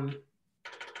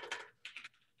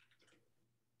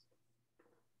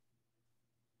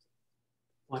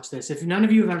 Watch this. If none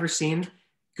of you have ever seen,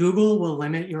 Google will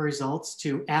limit your results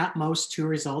to at most 2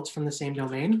 results from the same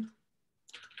domain.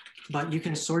 But you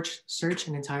can search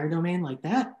an entire domain like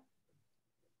that.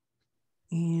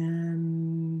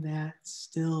 And that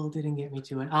still didn't get me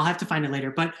to it. I'll have to find it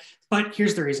later. But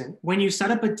here's the reason. When you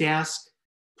set up a Dask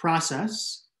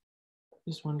process,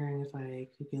 just wondering if I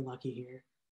could get lucky here.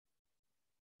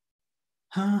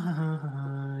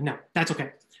 No, that's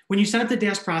okay. When you set up the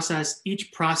Dask process,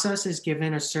 each process is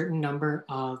given a certain number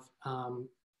of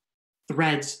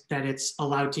threads that it's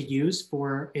allowed to use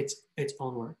for its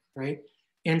own work, right?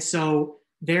 And so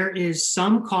there is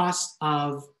some cost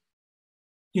of,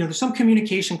 there's some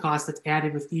communication cost that's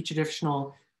added with each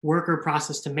additional worker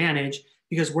process to manage,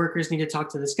 because workers need to talk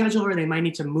to the scheduler. They might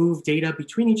need to move data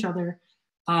between each other.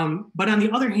 But on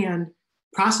the other hand,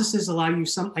 processes allow you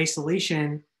some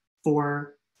isolation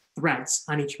for threads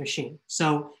on each machine.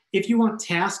 So if you want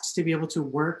tasks to be able to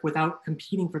work without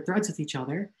competing for threads with each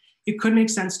other, it could make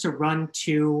sense to run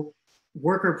 2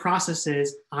 worker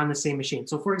processes on the same machine.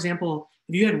 So for example,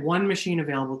 if you had one machine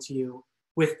available to you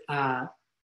with,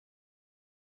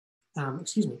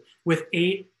 with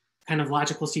 8 kind of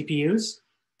logical CPUs,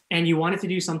 and you wanted to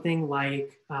do something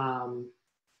like, I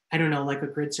don't know, like a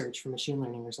grid search for machine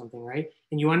learning or something, right?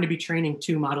 And you wanted to be training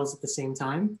 2 models at the same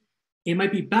time, it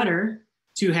might be better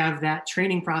to have that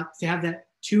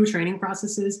two training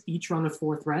processes, each run with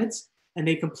 4 threads, and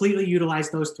they completely utilize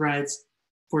those threads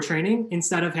for training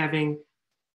instead of having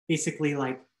basically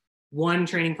like one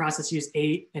training process use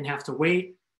 8 and have to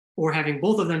wait, or having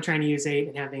both of them trying to use 8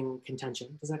 and having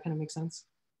contention. Does that kind of make sense?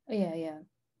 Yeah, yeah.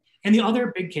 And the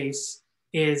other big case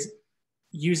is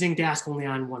using Dask only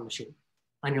on one machine,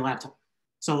 on your laptop.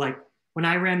 So like when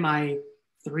I ran my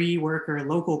 3-worker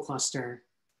local cluster,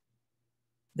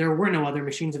 there were no other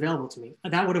machines available to me.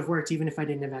 That would have worked even if I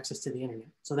didn't have access to the internet.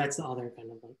 So that's the other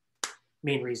kind of like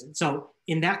main reason. So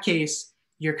in that case,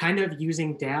 you're kind of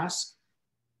using Dask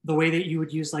the way that you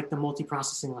would use like the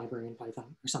multiprocessing library in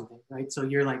Python or something, right? So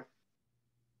you're like,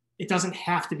 it doesn't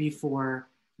have to be for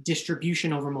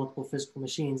distribution over multiple physical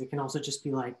machines. It can also just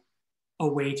be like a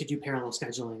way to do parallel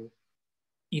scheduling,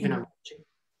 even on a machine.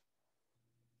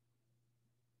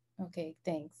 Okay,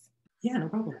 thanks. Yeah, no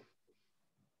problem.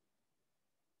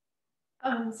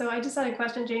 So I just had a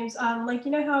question, James. Like,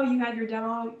 you know how you had your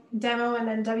demo and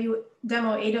then demo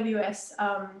AWS,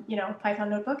 Python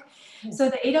notebook. So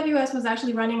the AWS was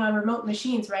actually running on remote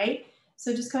machines, right?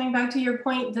 So just coming back to your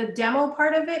point, the demo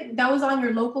part of it, that was on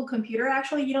your local computer,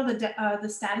 actually. You know, the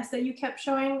status that you kept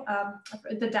showing,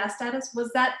 the Dask status,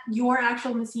 was that your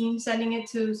actual machine sending it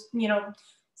to,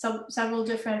 several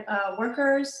different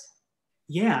workers?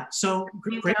 Yeah, so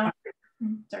great.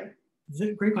 Sorry.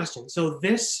 Great question. So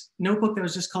this notebook that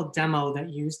was just called demo that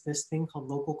used this thing called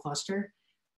local cluster,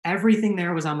 everything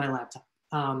there was on my laptop.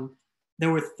 There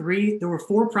were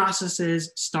 4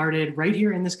 processes started right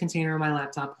here in this container on my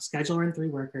laptop, a scheduler and 3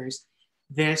 workers.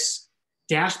 This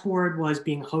dashboard was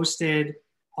being hosted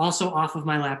also off of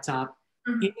my laptop.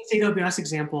 In this AWS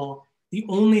example, the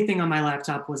only thing on my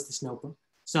laptop was this notebook.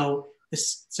 So the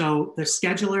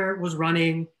scheduler was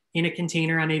running in a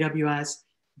container on AWS.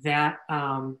 That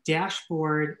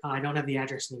dashboard, I don't have the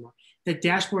address anymore. The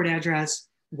dashboard address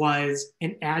was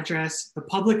an address, the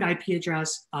public IP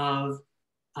address of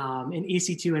an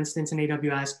EC2 instance in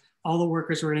AWS. All the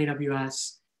workers were in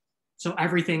AWS. So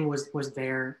everything was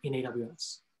there in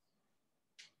AWS.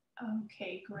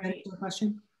 Okay, great. Any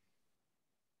question?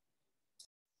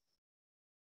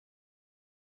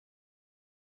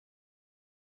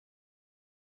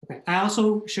 Okay, I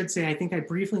also should say, I think I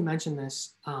briefly mentioned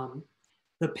this.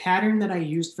 The pattern that I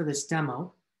used for this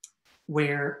demo,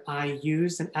 where I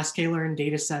used an sklearn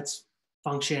datasets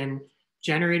function,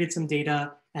 generated some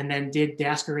data, and then did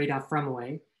Dask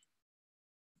array.fromArray,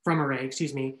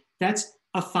 that's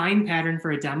a fine pattern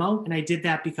for a demo. And I did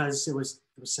that because it was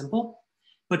simple.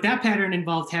 But that pattern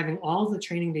involved having all the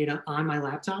training data on my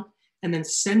laptop and then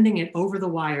sending it over the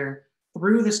wire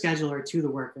through the scheduler to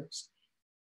the workers.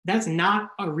 That's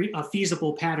not a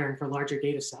feasible pattern for larger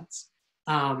data sets.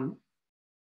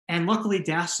 And luckily,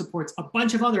 Dask supports a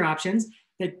bunch of other options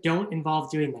that don't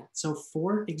involve doing that. So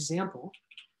for example,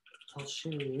 I'll show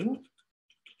you.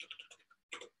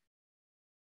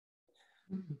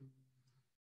 Give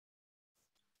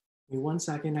me 1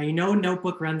 second. Now, you know,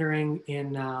 notebook rendering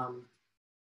in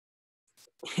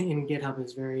GitHub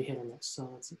is very hit or miss. So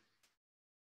let's see.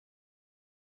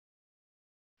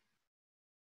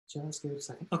 Just give it a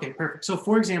second. Okay, perfect. So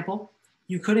for example,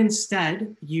 you could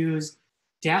instead use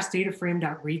Dask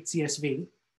dataframe.read CSV.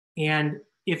 And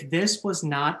if this was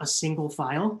not a single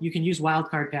file, you can use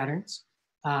wildcard patterns.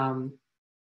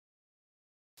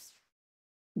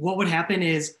 What would happen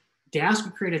is Dask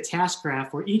would create a task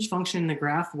graph where each function in the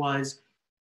graph was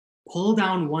pull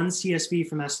down one CSV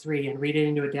from S3 and read it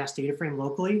into a Dask data frame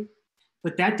locally.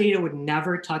 But that data would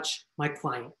never touch my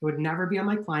client. It would never be on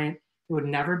my client. It would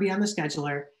never be on the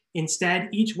scheduler. Instead,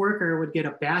 each worker would get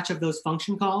a batch of those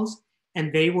function calls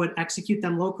and they would execute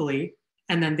them locally.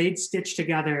 And then they'd stitch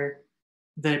together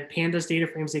the pandas data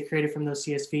frames they created from those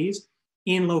CSVs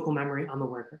in local memory on the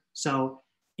worker. So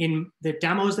in the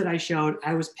demos that I showed,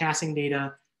 I was passing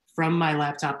data from my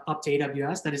laptop up to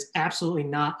AWS. That is absolutely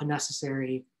not a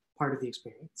necessary part of the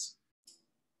experience.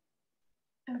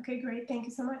 Okay, great. Thank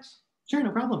you so much. Sure,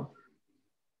 no problem.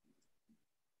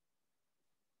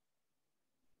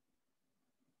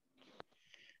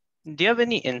 Do you have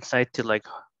any insight to like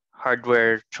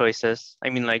hardware choices? I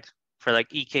mean, like for like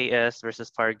EKS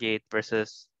versus Fargate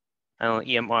versus, I don't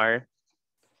know, EMR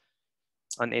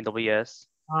on AWS?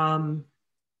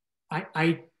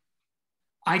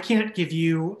 I can't give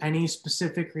you any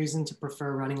specific reason to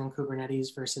prefer running on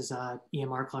Kubernetes versus a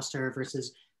EMR cluster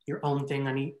versus your own thing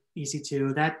on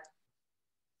EC2.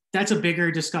 That's a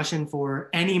bigger discussion for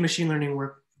any machine learning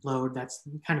workload that's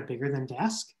kind of bigger than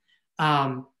Dask.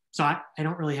 So I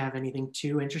don't really have anything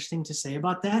too interesting to say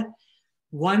about that.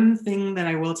 One thing that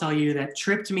I will tell you that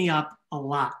tripped me up a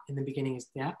lot in the beginning is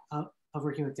that of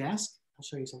working with Dask. I'll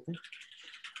show you something.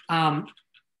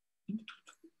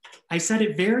 I said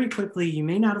it very quickly. You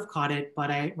may not have caught it, but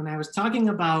when I was talking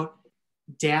about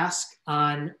Dask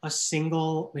on a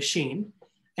single machine,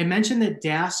 I mentioned that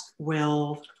Dask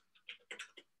will,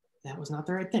 that was not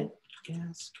the right thing.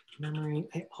 Dask memory,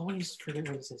 I always forget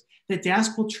what this is. The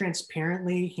Dask will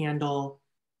transparently handle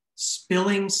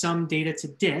spilling some data to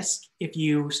disk if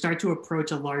you start to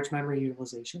approach a large memory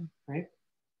utilization, right?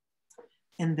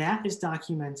 And that is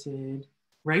documented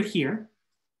right here.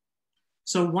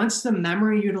 So once the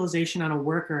memory utilization on a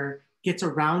worker gets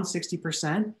around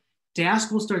 60%,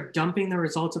 Dask will start dumping the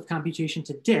results of computation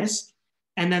to disk.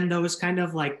 And then those kind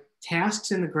of like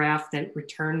tasks in the graph that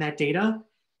return that data,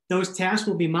 those tasks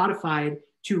will be modified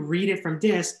to read it from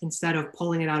disk instead of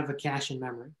pulling it out of a cache in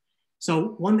memory.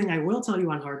 So one thing I will tell you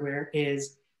on hardware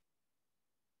is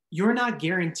you're not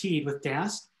guaranteed with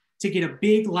Dask to get a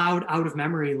big, loud out of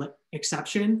memory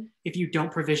exception if you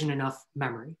don't provision enough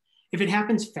memory. If it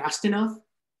happens fast enough,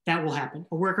 that will happen.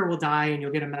 A worker will die and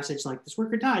you'll get a message like, this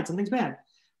worker died, something's bad.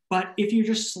 But if you're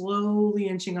just slowly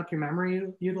inching up your memory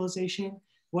utilization,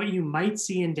 what you might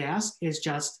see in Dask is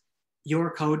just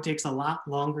your code takes a lot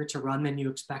longer to run than you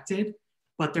expected,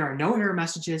 but there are no error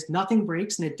messages, nothing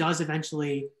breaks, and it does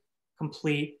eventually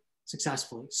complete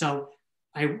successfully. So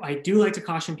I do like to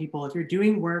caution people, if you're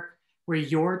doing work where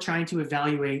you're trying to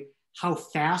evaluate how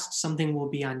fast something will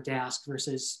be on Dask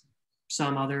versus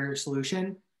some other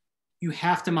solution, you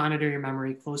have to monitor your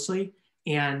memory closely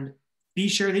and be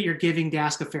sure that you're giving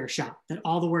Dask a fair shot, that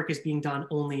all the work is being done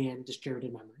only in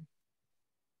distributed memory.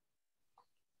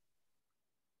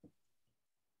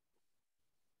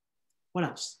 What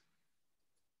else?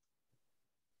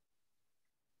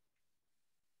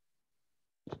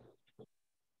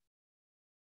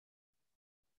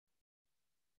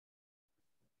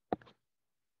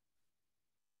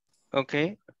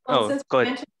 Okay. Well, Oh, since go you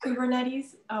ahead. mentioned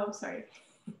Kubernetes, oh, sorry.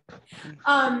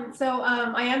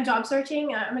 I am job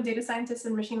searching. I'm a data scientist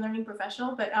and machine learning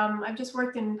professional, but I've just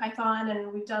worked in Python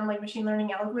and we've done like machine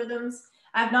learning algorithms.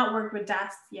 I've not worked with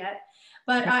Dask yet,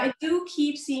 but I do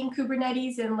keep seeing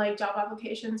Kubernetes in like job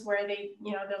applications where they,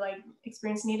 they're like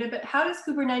experience needed. But how does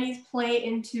Kubernetes play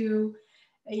into,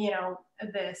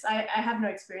 this? I have no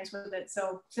experience with it.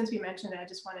 So since we mentioned it, I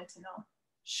just wanted to know.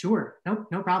 Sure,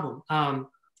 no problem.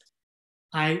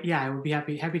 I would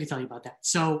be happy to tell you about that.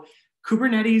 So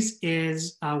Kubernetes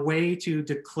is a way to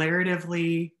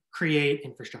declaratively create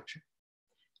infrastructure.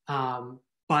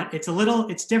 But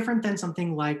it's different than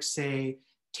something like, say,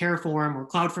 Terraform or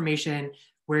CloudFormation,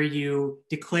 where you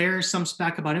declare some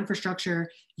spec about infrastructure,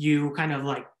 you kind of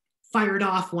like fire it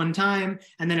off one time,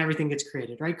 and then everything gets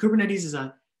created, right?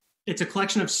 Kubernetes it's a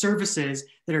collection of services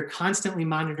that are constantly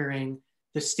monitoring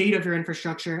the state of your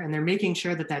infrastructure, and they're making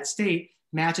sure that that state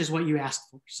matches what you asked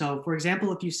for. So for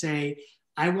example, if you say,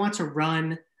 I want to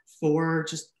run for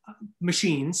just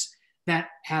machines that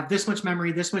have this much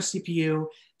memory, this much CPU,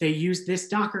 they use this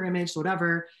Docker image,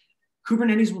 whatever,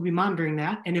 Kubernetes will be monitoring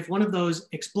that. And if one of those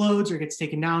explodes or gets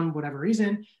taken down, whatever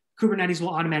reason, Kubernetes will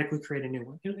automatically create a new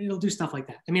one. It'll do stuff like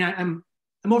that. I mean, I'm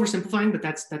oversimplifying, but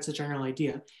that's the general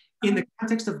idea. In the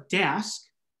context of Dask,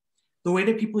 the way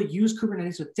that people use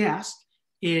Kubernetes with Dask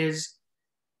is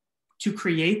to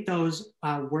create those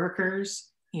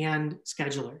workers and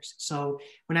schedulers. So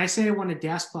when I say I want a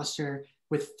Dask cluster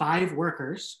with 5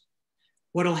 workers,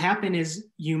 what'll happen is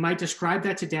you might describe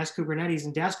that to Dask Kubernetes,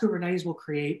 and Dask Kubernetes will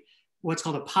create what's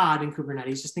called a pod in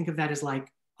Kubernetes. Just think of that as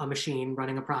like a machine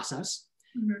running a process.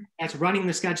 Mm-hmm. That's running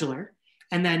the scheduler.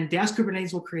 And then Dask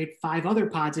Kubernetes will create 5 other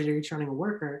pods that are each running a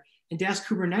worker. And Dask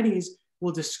Kubernetes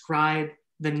will describe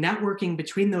the networking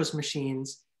between those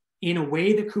machines in a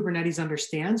way that Kubernetes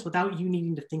understands without you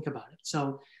needing to think about it.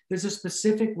 So there's a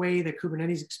specific way that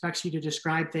Kubernetes expects you to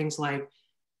describe things like,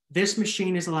 this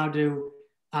machine is allowed to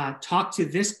talk to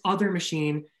this other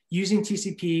machine using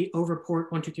TCP over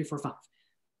port 12345.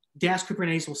 Dask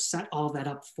Kubernetes will set all of that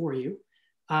up for you.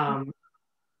 And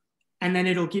then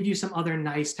it'll give you some other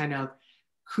nice kind of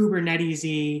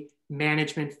Kubernetes-y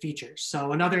management features.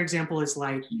 So another example is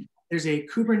like, there's a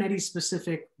Kubernetes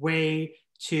specific way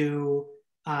to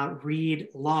read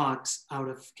logs out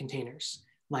of containers,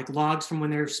 like logs from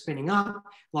when they're spinning up,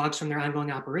 logs from their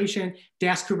ongoing operation.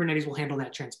 Dask Kubernetes will handle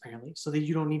that transparently so that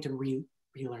you don't need to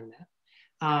relearn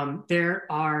that. There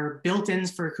are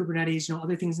built-ins for Kubernetes,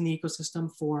 other things in the ecosystem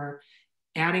for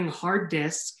adding hard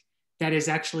disk that is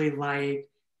actually like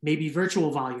maybe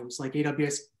virtual volumes like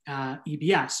AWS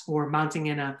EBS, or mounting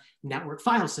in a network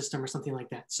file system or something like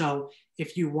that. So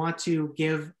if you want to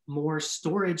give more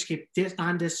storage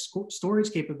on-disk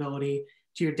storage capability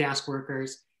to your Dask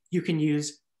workers, you can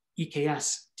use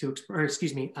EKS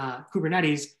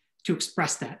Kubernetes to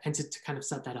express that and to kind of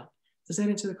set that up. Does that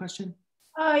answer the question?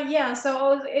 Yeah,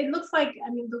 so it looks like,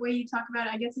 I mean, the way you talk about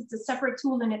it, I guess it's a separate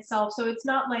tool in itself. So it's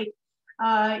not like,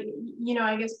 you know,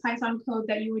 I guess Python code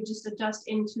that you would just adjust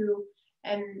into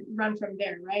and run from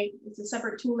there, right? It's a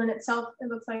separate tool in itself, it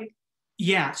looks like.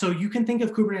 Yeah, so you can think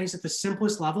of Kubernetes at the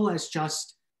simplest level as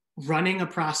just running a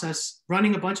process,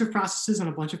 running a bunch of processes on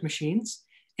a bunch of machines.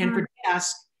 And for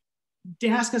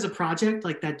Dask as a project,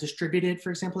 like that distributed,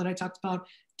 for example, that I talked about,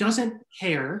 doesn't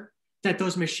care that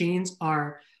those machines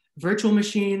are virtual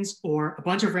machines or a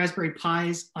bunch of Raspberry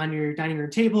Pis on your dining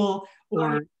room table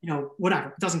or you know, whatever.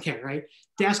 It doesn't care, right?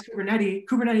 Dask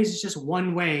Kubernetes is just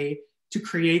one way to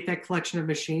create that collection of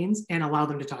machines and allow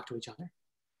them to talk to each other.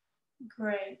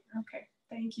 Great. Okay.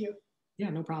 Thank you. Yeah,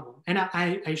 no problem. And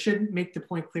I should make the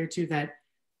point clear too that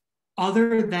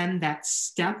other than that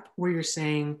step where you're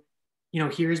saying, you know,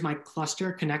 here's my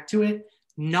cluster, connect to it,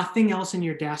 nothing else in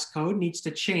your Dask code needs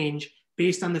to change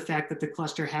based on the fact that the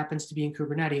cluster happens to be in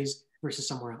Kubernetes versus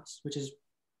somewhere else, which is,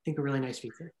 I think, a really nice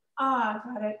feature. Ah,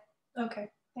 got it. Okay.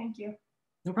 Thank you.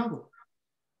 No problem.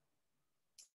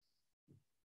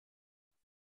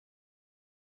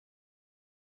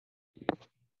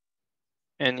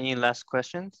 Any last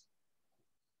questions?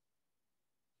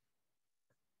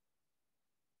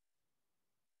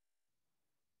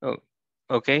 Oh,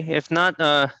 okay. If not,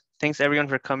 thanks everyone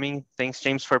for coming. Thanks,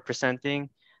 James, for presenting.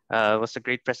 It was a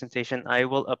great presentation. I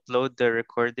will upload the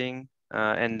recording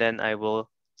and then I will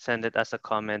send it as a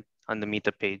comment on the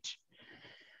Meetup page.